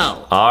 Let's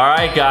go. All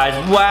right, guys.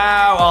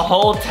 Wow, a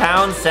whole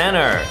town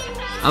center.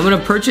 I'm gonna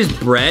purchase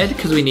bread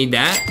because we need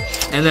that,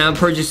 and then I'll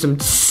purchase some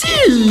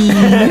cheese.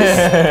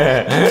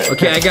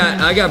 Okay,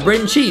 I got bread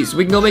and cheese.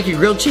 We can go make a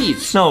grilled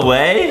cheese. No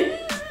way.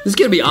 This is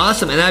gonna be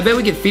awesome, and I bet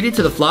we can feed it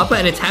to the Floppa,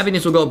 and its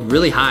happiness will go up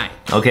really high.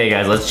 Okay,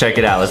 guys, let's check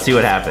it out. Let's see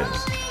what happens.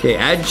 Okay,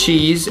 add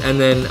cheese, and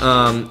then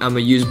I'm gonna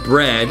use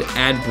bread.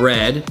 Add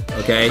bread.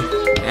 Okay,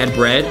 add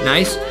bread.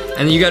 Nice.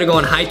 And then you gotta go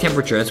on high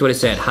temperature. That's what it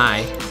said.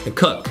 High and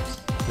cook.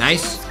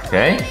 Nice.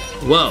 Okay.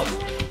 Whoa.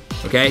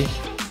 Okay.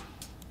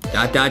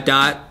 Dot dot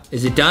dot.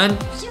 Is it done?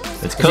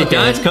 It's cooking.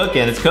 It's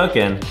cooking. It's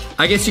cooking.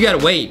 I guess you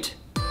gotta wait.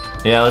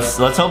 Yeah, let's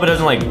hope it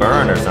doesn't like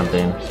burn or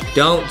something.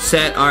 Don't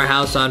set our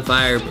house on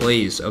fire,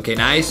 please. Okay,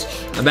 nice.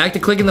 I'm back to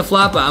clicking the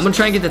Floppa. I'm gonna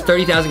try and get to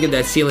 30,000, get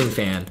that ceiling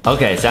fan.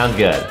 Okay, sounds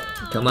good.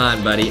 Come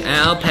on, buddy. And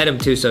I'll pet him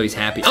too so he's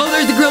happy. Oh,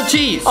 there's the grilled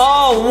cheese.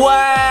 Oh,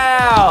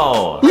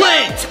 wow.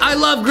 Lit! I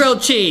love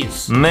grilled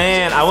cheese.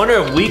 Man, I wonder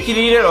if we can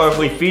eat it or if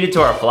we feed it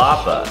to our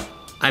Floppa.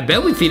 I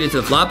bet we feed it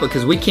to the Floppa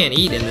because we can't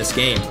eat in this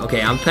game.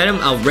 Okay, I'll pet him.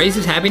 I'll raise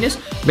his happiness.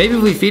 Maybe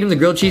if we feed him the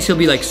grilled cheese, he'll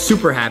be like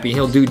super happy.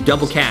 He'll do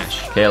double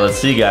cash. Okay, let's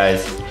see,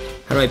 guys.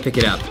 How do I pick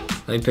it up?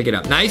 Let me pick it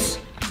up. Nice.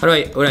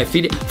 What do I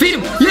feed it? Feed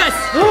him! Yes!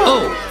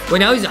 Oh, wait,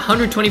 now he's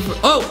 124.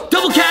 Oh,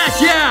 double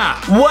cash, yeah!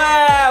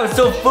 Wow,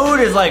 so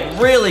food is like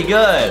really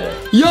good.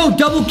 Yo,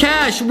 double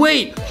cash,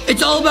 wait.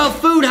 It's all about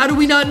food. How do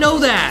we not know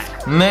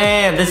that?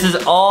 Man, this is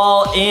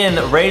all in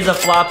Raise a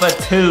Floppa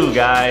 2,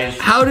 guys.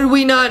 How did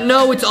we not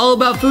know it's all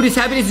about food? His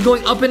happiness is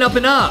going up and up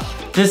and up.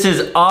 This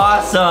is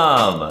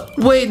awesome.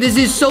 Wait, this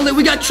is so lit.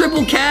 We got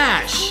triple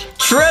cash.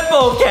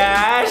 Triple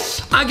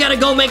cash? I gotta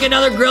go make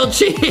another grilled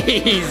cheese.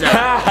 Wait,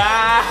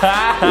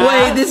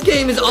 this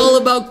game is all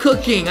about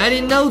cooking. I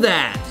didn't know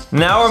that.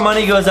 Now our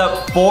money goes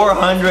up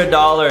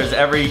 $400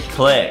 every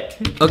click.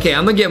 Okay,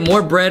 I'm gonna get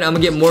more bread. I'm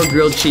gonna get more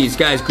grilled cheese.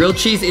 Guys, grilled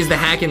cheese is the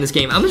hack in this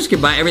game. I'm just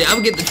gonna buy everything.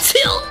 I'm gonna get the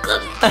tilk.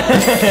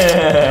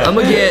 I'm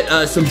gonna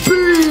get some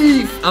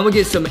beef. I'm gonna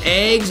get some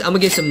eggs. I'm gonna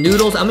get some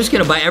noodles. I'm just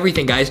gonna buy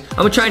everything, guys. I'm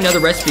gonna try another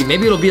recipe.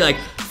 Maybe it'll be like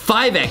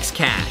 5x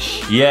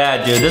cash.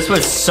 Yeah, dude, this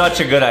was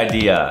such a good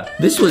idea.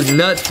 This was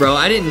nuts, bro.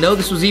 I didn't know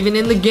this was even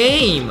in the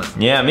game.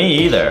 Yeah, me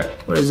either.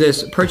 What is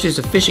this? Purchase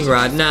a fishing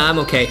rod. Nah, I'm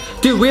okay.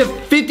 Dude, we have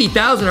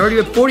 50,000. I already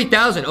have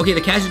 40,000. Okay,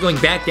 the cash is going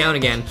back down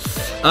again.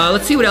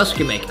 Let's see what else we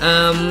can make.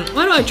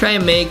 Why don't I try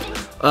and make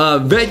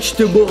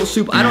vegetable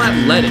soup? I don't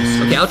have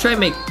lettuce. Okay, I'll try and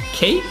make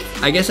cake.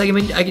 I guess I can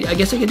make, I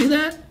guess I can do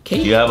that.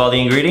 Cake? Do you have all the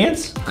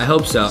ingredients? I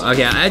hope so.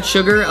 Okay, I'll add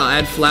sugar, I'll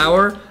add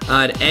flour,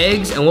 I'll add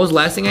eggs, and what was the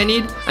last thing I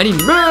need? I need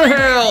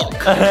milk!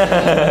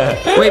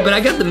 Wait, but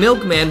I got the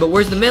milk, man, but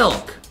where's the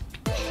milk?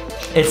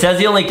 It says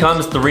he only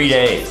comes 3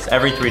 days,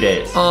 every 3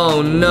 days.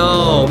 Oh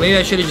no, maybe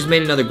I should have just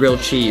made another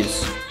grilled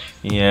cheese.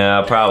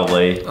 Yeah,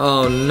 probably.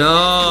 Oh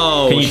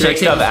no. Can you take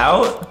stuff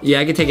out? Yeah,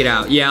 I can take it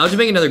out. Yeah, I'll just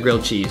make another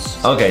grilled cheese.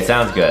 Okay,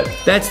 sounds good.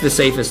 That's the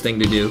safest thing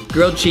to do.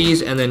 Grilled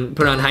cheese and then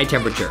put it on high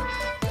temperature.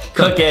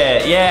 Cook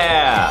it,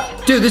 yeah.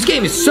 Dude, this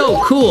game is so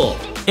cool.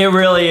 It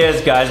really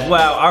is, guys.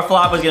 Wow, our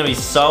Floppa's gonna be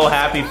so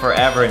happy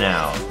forever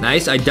now.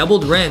 Nice, I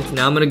doubled rent.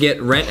 Now I'm gonna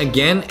get rent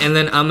again, and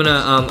then I'm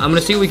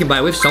gonna see what we can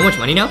buy. We have so much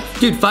money now.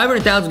 Dude,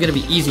 500,000 is gonna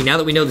be easy now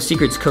that we know the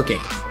secret's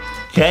cooking.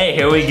 Okay,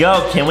 here we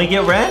go. Can we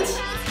get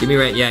rent? Give me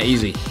rent, yeah,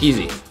 easy,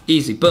 easy,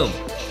 easy, boom.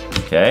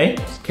 Okay.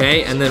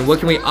 Okay, and then what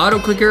can we, auto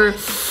clicker?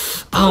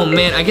 Oh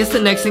man, I guess the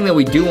next thing that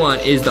we do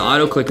want is the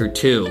auto clicker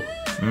too.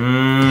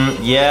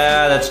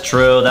 Yeah, that's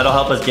true. That'll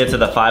help us get to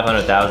the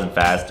 500,000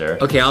 faster.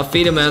 Okay, I'll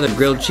feed him another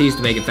grilled cheese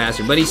to make it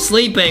faster, but he's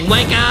sleeping,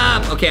 wake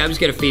up! Okay, I'm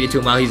just gonna feed it to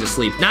him while he's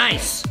asleep.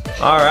 Nice!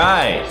 All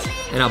right.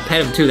 And I'll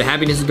pet him too, the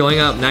happiness is going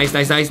up. Nice,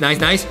 nice, nice, nice,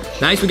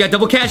 nice. Nice, we got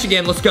double cash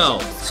again, let's go.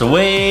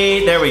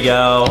 Sweet, there we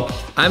go.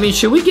 I mean,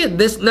 should we get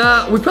this?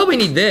 Nah, we probably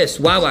need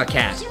this, Wawa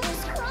Cat.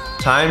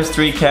 Times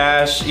 3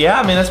 cash.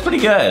 Yeah, I mean, that's pretty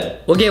good.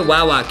 We'll get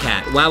Wawa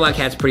Cat. Wawa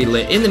Cat's pretty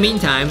lit. In the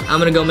meantime, I'm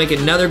gonna go make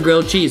another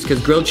grilled cheese because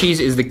grilled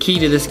cheese is the key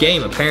to this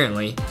game,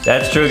 apparently.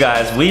 That's true,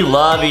 guys. We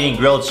love eating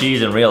grilled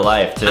cheese in real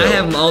life, too. I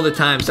have them all the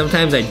time.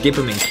 Sometimes I dip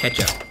them in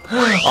ketchup.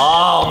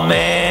 Oh,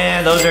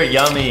 man, those are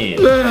yummy.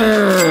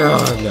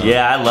 No.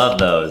 Yeah, I love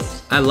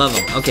those. I love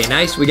them. Okay,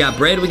 nice. We got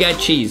bread, we got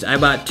cheese. I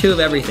bought 2 of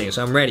everything,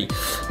 so I'm ready.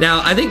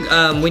 Now, I think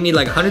we need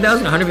like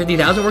 100,000,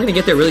 150,000. We're gonna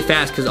get there really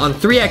fast because on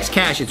 3x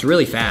cash, it's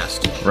really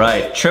fast.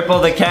 Right,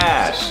 triple the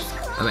cash.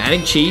 I'm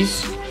adding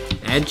cheese.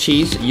 Add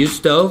cheese, use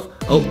stove.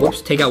 Oh,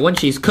 whoops, take out 1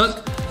 cheese,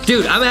 cook.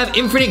 Dude, I'm gonna have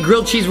infinite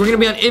grilled cheese. We're gonna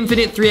be on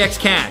infinite 3x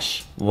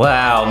cash.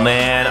 Wow,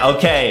 man.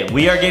 Okay,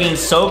 we are getting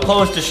so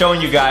close to showing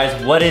you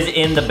guys what is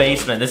in the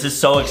basement. This is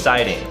so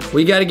exciting.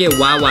 We gotta get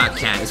Wawa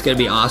Cat. It's gonna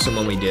be awesome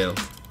when we do.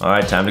 All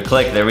right, time to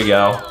click. There we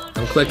go.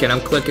 I'm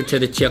clicking to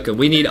the chicken.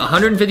 We need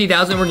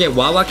 150,000. We're gonna get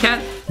Wawa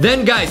Cat.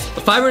 Then, guys,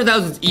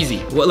 500,000 is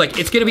easy. Well, like,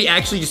 it's gonna be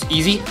actually just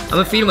easy. I'm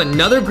gonna feed him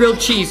another grilled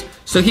cheese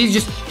So he's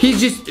just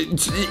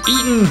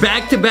eating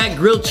back-to-back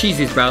grilled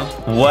cheeses, bro.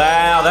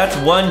 Wow, that's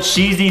one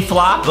cheesy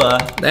Floppa.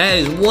 That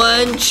is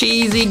one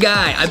cheesy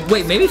guy.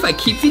 Wait, maybe if I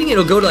keep feeding it,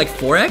 it'll go to like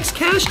 4x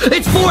cash?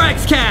 It's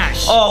 4x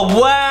cash! Oh,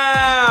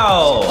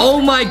 wow!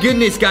 Oh my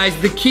goodness, guys.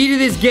 The key to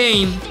this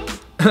game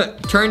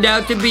turned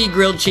out to be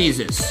grilled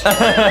cheeses.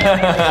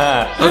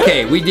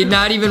 Okay, we did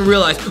not even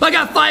realize. I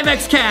got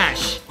 5x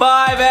cash!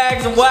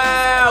 5x,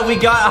 wow! We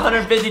got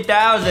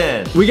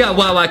 150,000. We got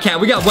Wawa Cat.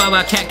 We got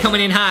Wawa Cat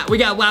coming in hot. We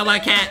got Wawa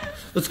Cat.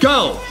 Let's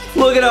go.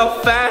 Look at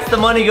how fast the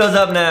money goes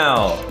up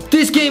now.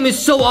 This game is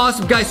so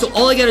awesome, guys. So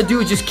all I gotta do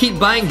is just keep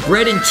buying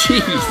bread and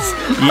cheese.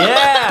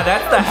 Yeah,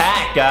 that's the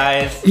hack,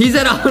 guys. He's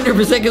at 100%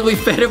 because we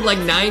fed him like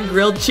 9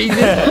 grilled cheeses.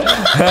 Okay.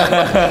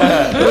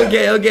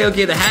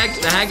 The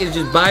hack is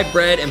just buy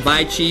bread and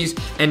buy cheese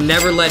and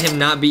never let him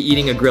not be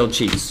eating a grilled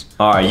cheese.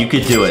 All right, you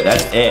could do it.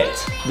 That's it.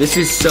 This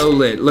is so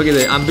lit. Look at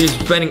it. I'm just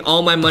spending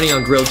all my money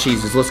on grilled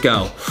cheeses. Let's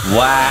go.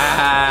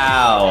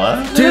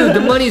 Wow. Dude,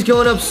 the money's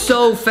going up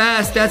so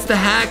fast. That's the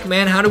hack,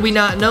 man. How do we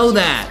not know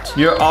that?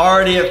 You're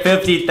already at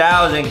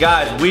 50,000.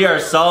 Guys, we are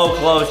so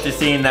close to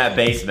seeing that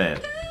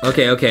basement.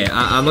 Okay.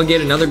 I'm gonna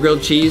get another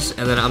grilled cheese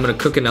and then I'm gonna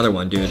cook another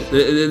one, dude.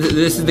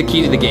 This is the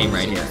key to the game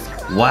right here.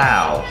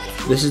 Wow.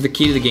 This is the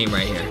key to the game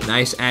right here.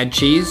 Nice, add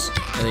cheese,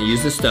 and then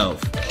use the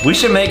stove. We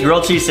should make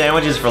grilled cheese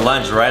sandwiches for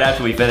lunch right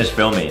after we finish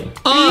filming.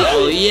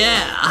 Oh,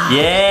 yeah.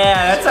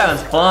 Yeah, that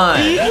sounds fun.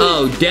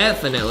 Oh,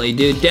 definitely,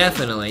 dude,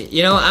 definitely.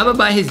 You know, I'm gonna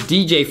buy his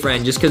DJ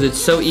friend just because it's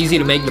so easy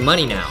to make the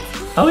money now.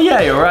 Oh, yeah,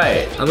 you're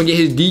right. I'm gonna get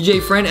his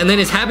DJ friend, and then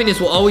his happiness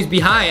will always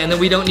be high, and then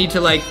we don't need to,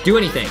 like, do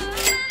anything.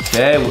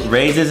 Okay,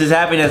 raises his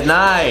happiness.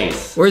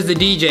 Nice. Where's the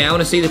DJ? I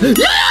wanna see the...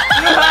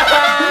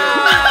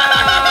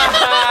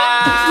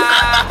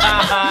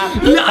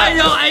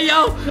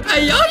 Ayo.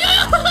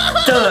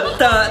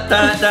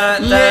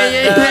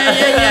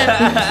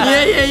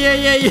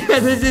 Yeah.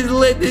 This is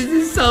lit. This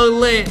is so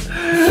lit.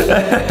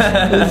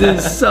 This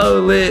is so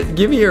lit.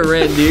 Give me your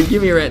rent, dude.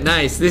 Give me your rent.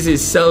 Nice. This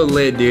is so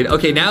lit, dude.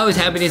 Okay, now his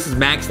happiness is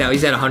maxed out.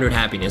 He's at 100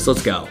 happiness.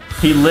 Let's go.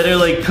 He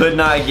literally could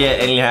not get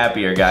any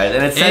happier, guys.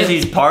 And it says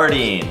he's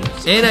partying.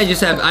 And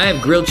I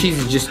have grilled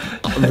cheeses just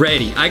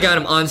ready. I got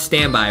him on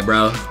standby,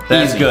 bro.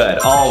 That's easy. good.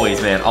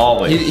 Always, man.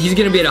 Always. He's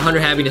gonna be at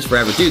 100 happiness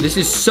forever. Dude, this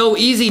is so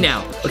easy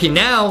now. Okay,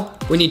 now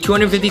we need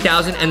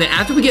 250,000. And then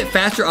after we get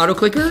faster auto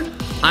clicker,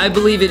 I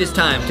believe it is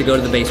time to go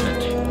to the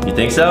basement. You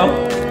think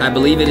so? I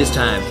believe it is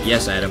time.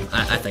 Yes, Adam.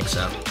 I think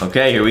so.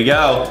 Okay, here we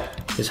go.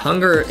 His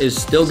hunger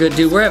is still good,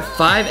 dude. We're at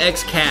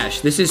 5x cash.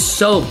 This is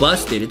so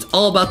busted. It's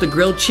all about the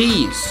grilled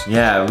cheese.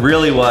 Yeah, it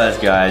really was,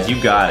 guys. You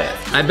got it.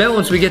 I bet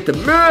once we get the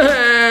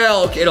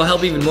milk, it'll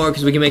help even more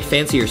because we can make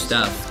fancier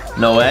stuff.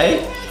 No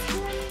way?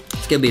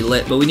 It's gonna be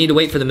lit, but we need to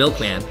wait for the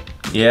milkman.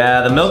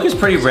 Yeah, the milk is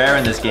pretty rare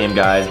in this game,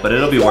 guys, but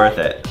it'll be worth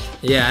it.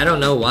 Yeah, I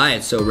don't know why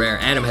it's so rare.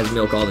 Adam has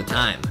milk all the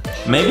time.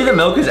 Maybe the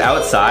milk is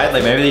outside,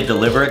 like maybe they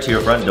deliver it to your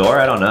front door,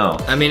 I don't know.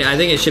 I mean, I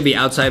think it should be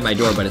outside my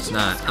door, but it's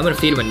not. I'm gonna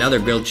feed him another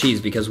grilled cheese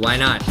because why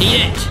not?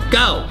 Eat it!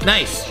 Go!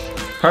 Nice!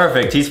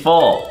 Perfect, he's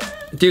full.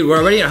 Dude, we're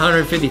already at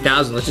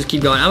 150,000. Let's just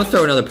keep going. I'm gonna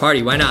throw another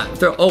party. Why not?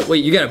 Oh,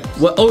 wait, you gotta...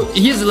 What? Oh,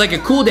 he has like a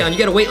cooldown. You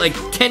gotta wait like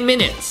 10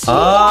 minutes.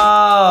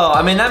 Oh,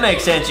 I mean, that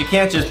makes sense. You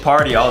can't just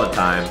party all the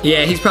time.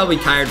 Yeah, he's probably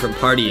tired from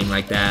partying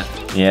like that.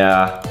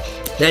 Yeah.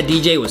 That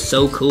DJ was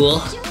so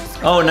cool.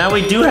 Oh, now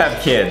we do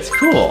have kids.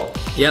 Cool.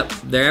 Yep,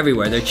 they're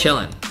everywhere. They're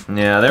chilling.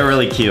 Yeah, they're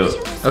really cute.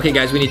 Okay,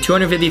 guys, we need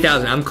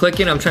 250,000. I'm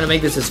clicking. I'm trying to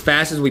make this as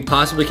fast as we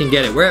possibly can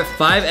get it. We're at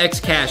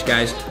 5x cash,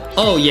 guys.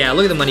 Oh, yeah.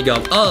 Look at the money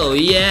go. Oh,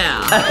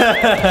 yeah.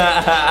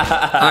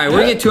 All right, we're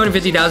going to get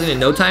 250,000 in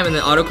no time, and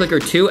then auto clicker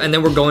 2, and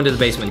then we're going to the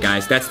basement,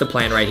 guys. That's the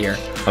plan right here.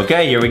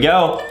 Okay, here we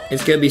go.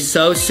 It's going to be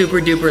so super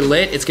duper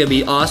lit. It's going to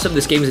be awesome.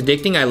 This game is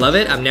addicting. I love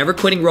it. I'm never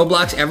quitting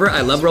Roblox ever.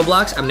 I love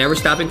Roblox. I'm never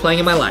stopping playing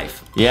in my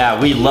life. Yeah,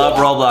 we love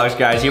Roblox,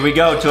 guys. Here we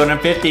go,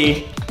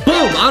 250.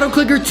 Boom, auto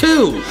clicker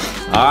 2.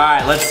 All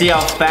right, let's see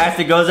how fast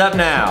it goes up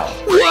now.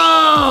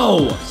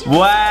 Whoa!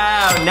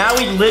 Wow, now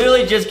we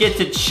literally just get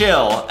to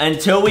chill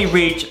until we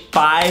reach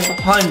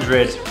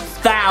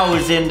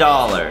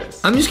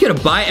 $500,000. I'm just gonna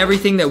buy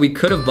everything that we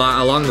could have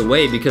bought along the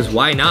way because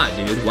why not,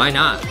 dude? Why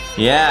not?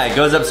 Yeah, it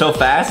goes up so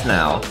fast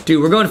now.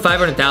 Dude, we're going to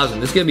 500,000.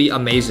 This is gonna be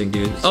amazing,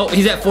 dude. Oh,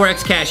 he's at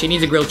 4x cash. He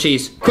needs a grilled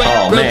cheese. Quick,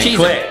 grilled cheese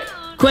quick. him.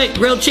 Quick,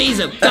 grilled cheese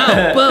him.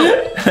 Go, boom.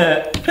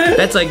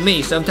 That's like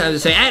me. Sometimes I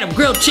say, Adam,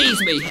 grilled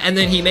cheese me. And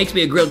then he makes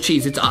me a grilled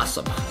cheese. It's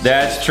awesome.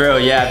 That's true.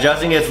 Yeah, if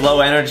Justin gets low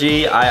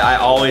energy, I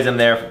always am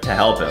there to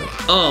help him.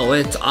 Oh,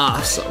 it's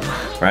awesome.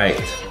 Right.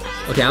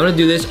 Okay, I'm gonna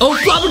do this. Oh,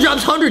 Floppa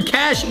drops 100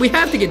 cash. We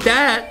have to get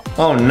that.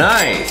 Oh,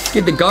 nice.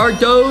 Get the guard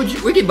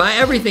doge. We can buy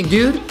everything,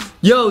 dude.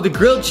 Yo, the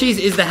grilled cheese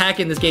is the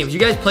hack in this game. If you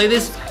guys play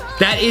this,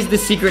 that is the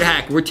secret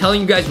hack. We're telling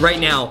you guys right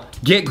now,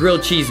 get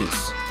grilled cheeses.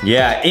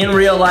 Yeah, in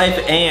real life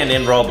and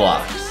in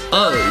Roblox.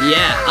 Oh,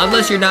 yeah.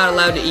 Unless you're not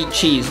allowed to eat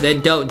cheese,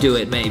 then don't do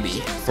it,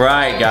 maybe.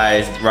 Right,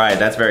 guys. Right,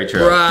 that's very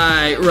true.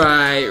 Right.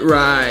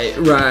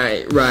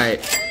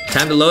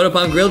 Time to load up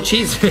on grilled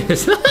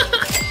cheeses.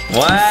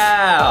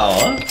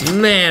 Wow.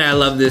 Man, I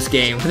love this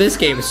game. This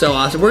game is so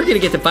awesome. We're gonna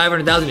get to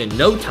 500,000 in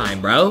no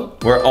time, bro.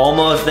 We're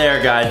almost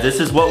there, guys. This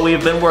is what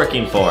we've been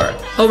working for.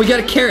 Oh, we got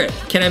a carrot.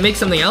 Can I make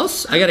something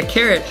else? I got a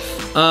carrot.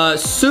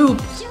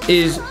 Soup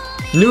is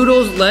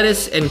noodles,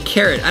 lettuce, and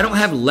carrot. I don't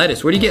have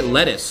lettuce. Where do you get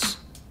lettuce?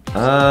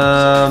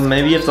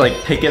 Maybe you have to like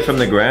pick it from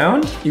the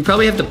ground? You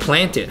probably have to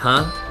plant it,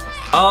 huh?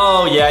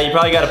 Oh, yeah, you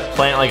probably gotta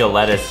plant like a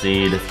lettuce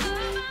seed.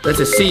 That's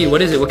a seed.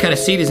 What is it? What kind of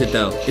seed is it,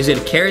 though? Is it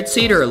a carrot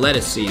seed or a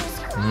lettuce seed?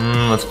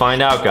 Let's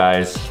find out,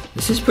 guys.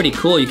 This is pretty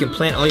cool. You can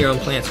plant all your own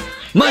plants.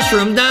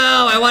 Mushroom,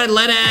 no, I wanted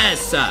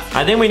lettuce.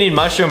 I think we need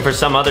mushroom for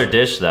some other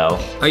dish, though.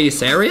 Are you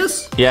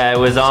serious? Yeah, it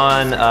was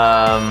on,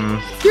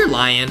 You're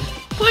lying.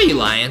 Why are you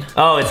lying?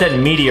 Oh, it said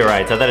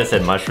meteorites. I thought it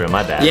said mushroom.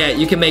 My bad. Yeah,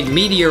 you can make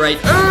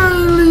meteorite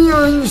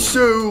alien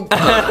soup.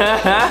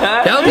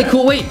 That would be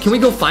cool. Wait, can we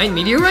go find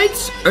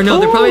meteorites? Or no,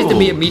 there probably has to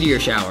be a meteor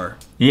shower.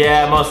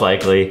 Yeah, most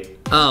likely.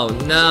 Oh,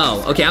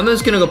 no. Okay, I'm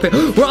just gonna go pick.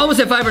 We're almost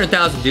at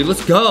 500,000, dude.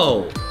 Let's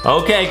go.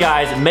 Okay,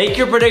 guys, make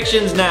your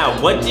predictions now.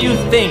 What do you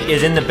think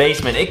is in the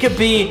basement? It could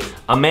be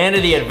Amanda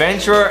the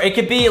Adventurer. It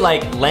could be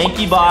like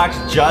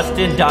LankyBox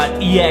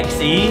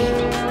Justin.exe.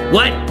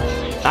 What?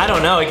 I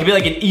don't know. It could be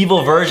like an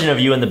evil version of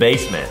you in the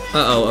basement.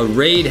 Uh-oh, a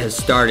raid has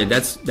started.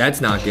 That's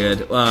not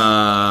good.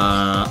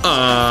 Well,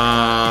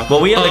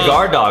 we have the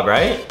guard dog,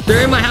 right?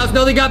 They're in my house.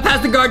 No, they got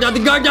past the guard dog. The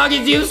guard dog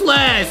is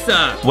useless.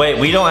 Wait,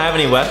 we don't have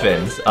any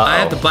weapons. I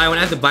have to buy one.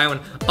 I have to buy one.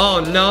 Oh,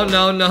 no.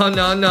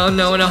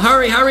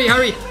 Hurry.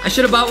 I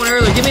should have bought one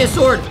earlier. Give me a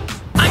sword.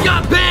 I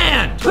got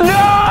banned. No!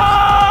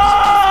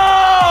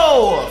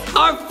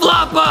 Our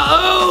Floppa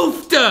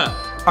oofed.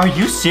 Are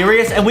you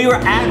serious? And we were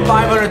at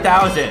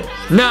 500,000.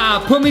 Nah,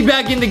 put me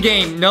back in the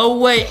game. No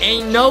way.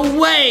 Ain't no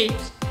way.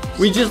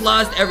 We just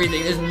lost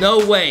everything. There's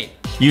no way.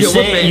 You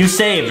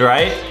saved,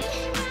 right?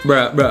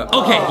 Bruh.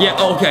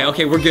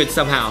 Okay, we're good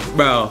somehow.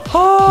 Bro.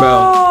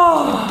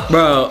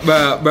 Wow,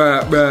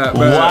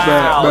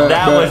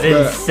 that was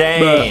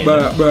insane.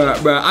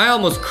 I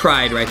almost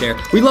cried right there.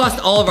 We lost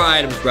all of our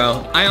items,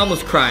 bro. I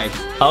almost cried.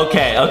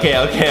 Okay.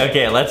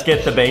 Let's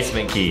get the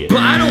basement key. But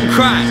I don't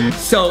cry,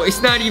 so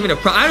it's not even a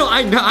problem.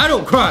 I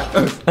don't cry.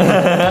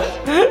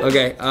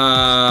 Okay,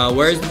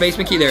 where's the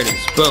basement key? There it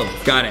is. Boom,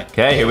 got it.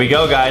 Okay, here we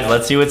go, guys.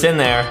 Let's see what's in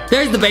there.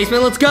 There's the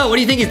basement. Let's go. What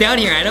do you think is down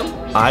here, Adam?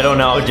 I don't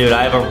know, dude.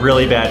 I have a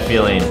really bad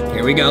feeling.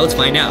 Here we go. Let's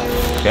find out.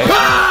 Okay.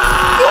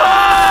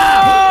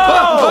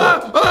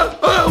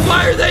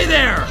 Why are they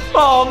there?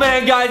 Oh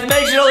man, guys,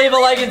 make sure to leave a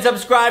like and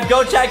subscribe.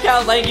 Go check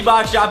out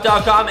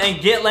LankyBoxShop.com and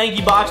get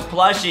LankyBox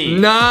plushie.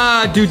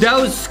 Nah, dude, that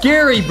was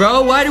scary,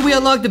 bro. Why did we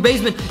unlock the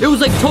basement? It was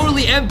like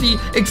totally empty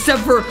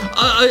except for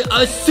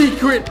a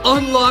secret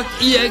unlocked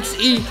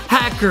EXE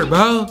hacker,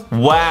 bro.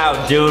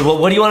 Wow, dude. Well,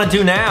 what do you want to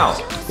do now?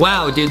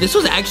 Wow, dude, this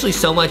was actually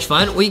so much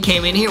fun. We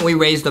came in here and we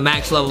raised the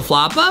max level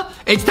Floppa.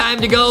 It's time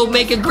to go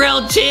make a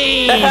grilled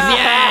cheese.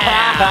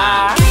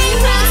 Yeah.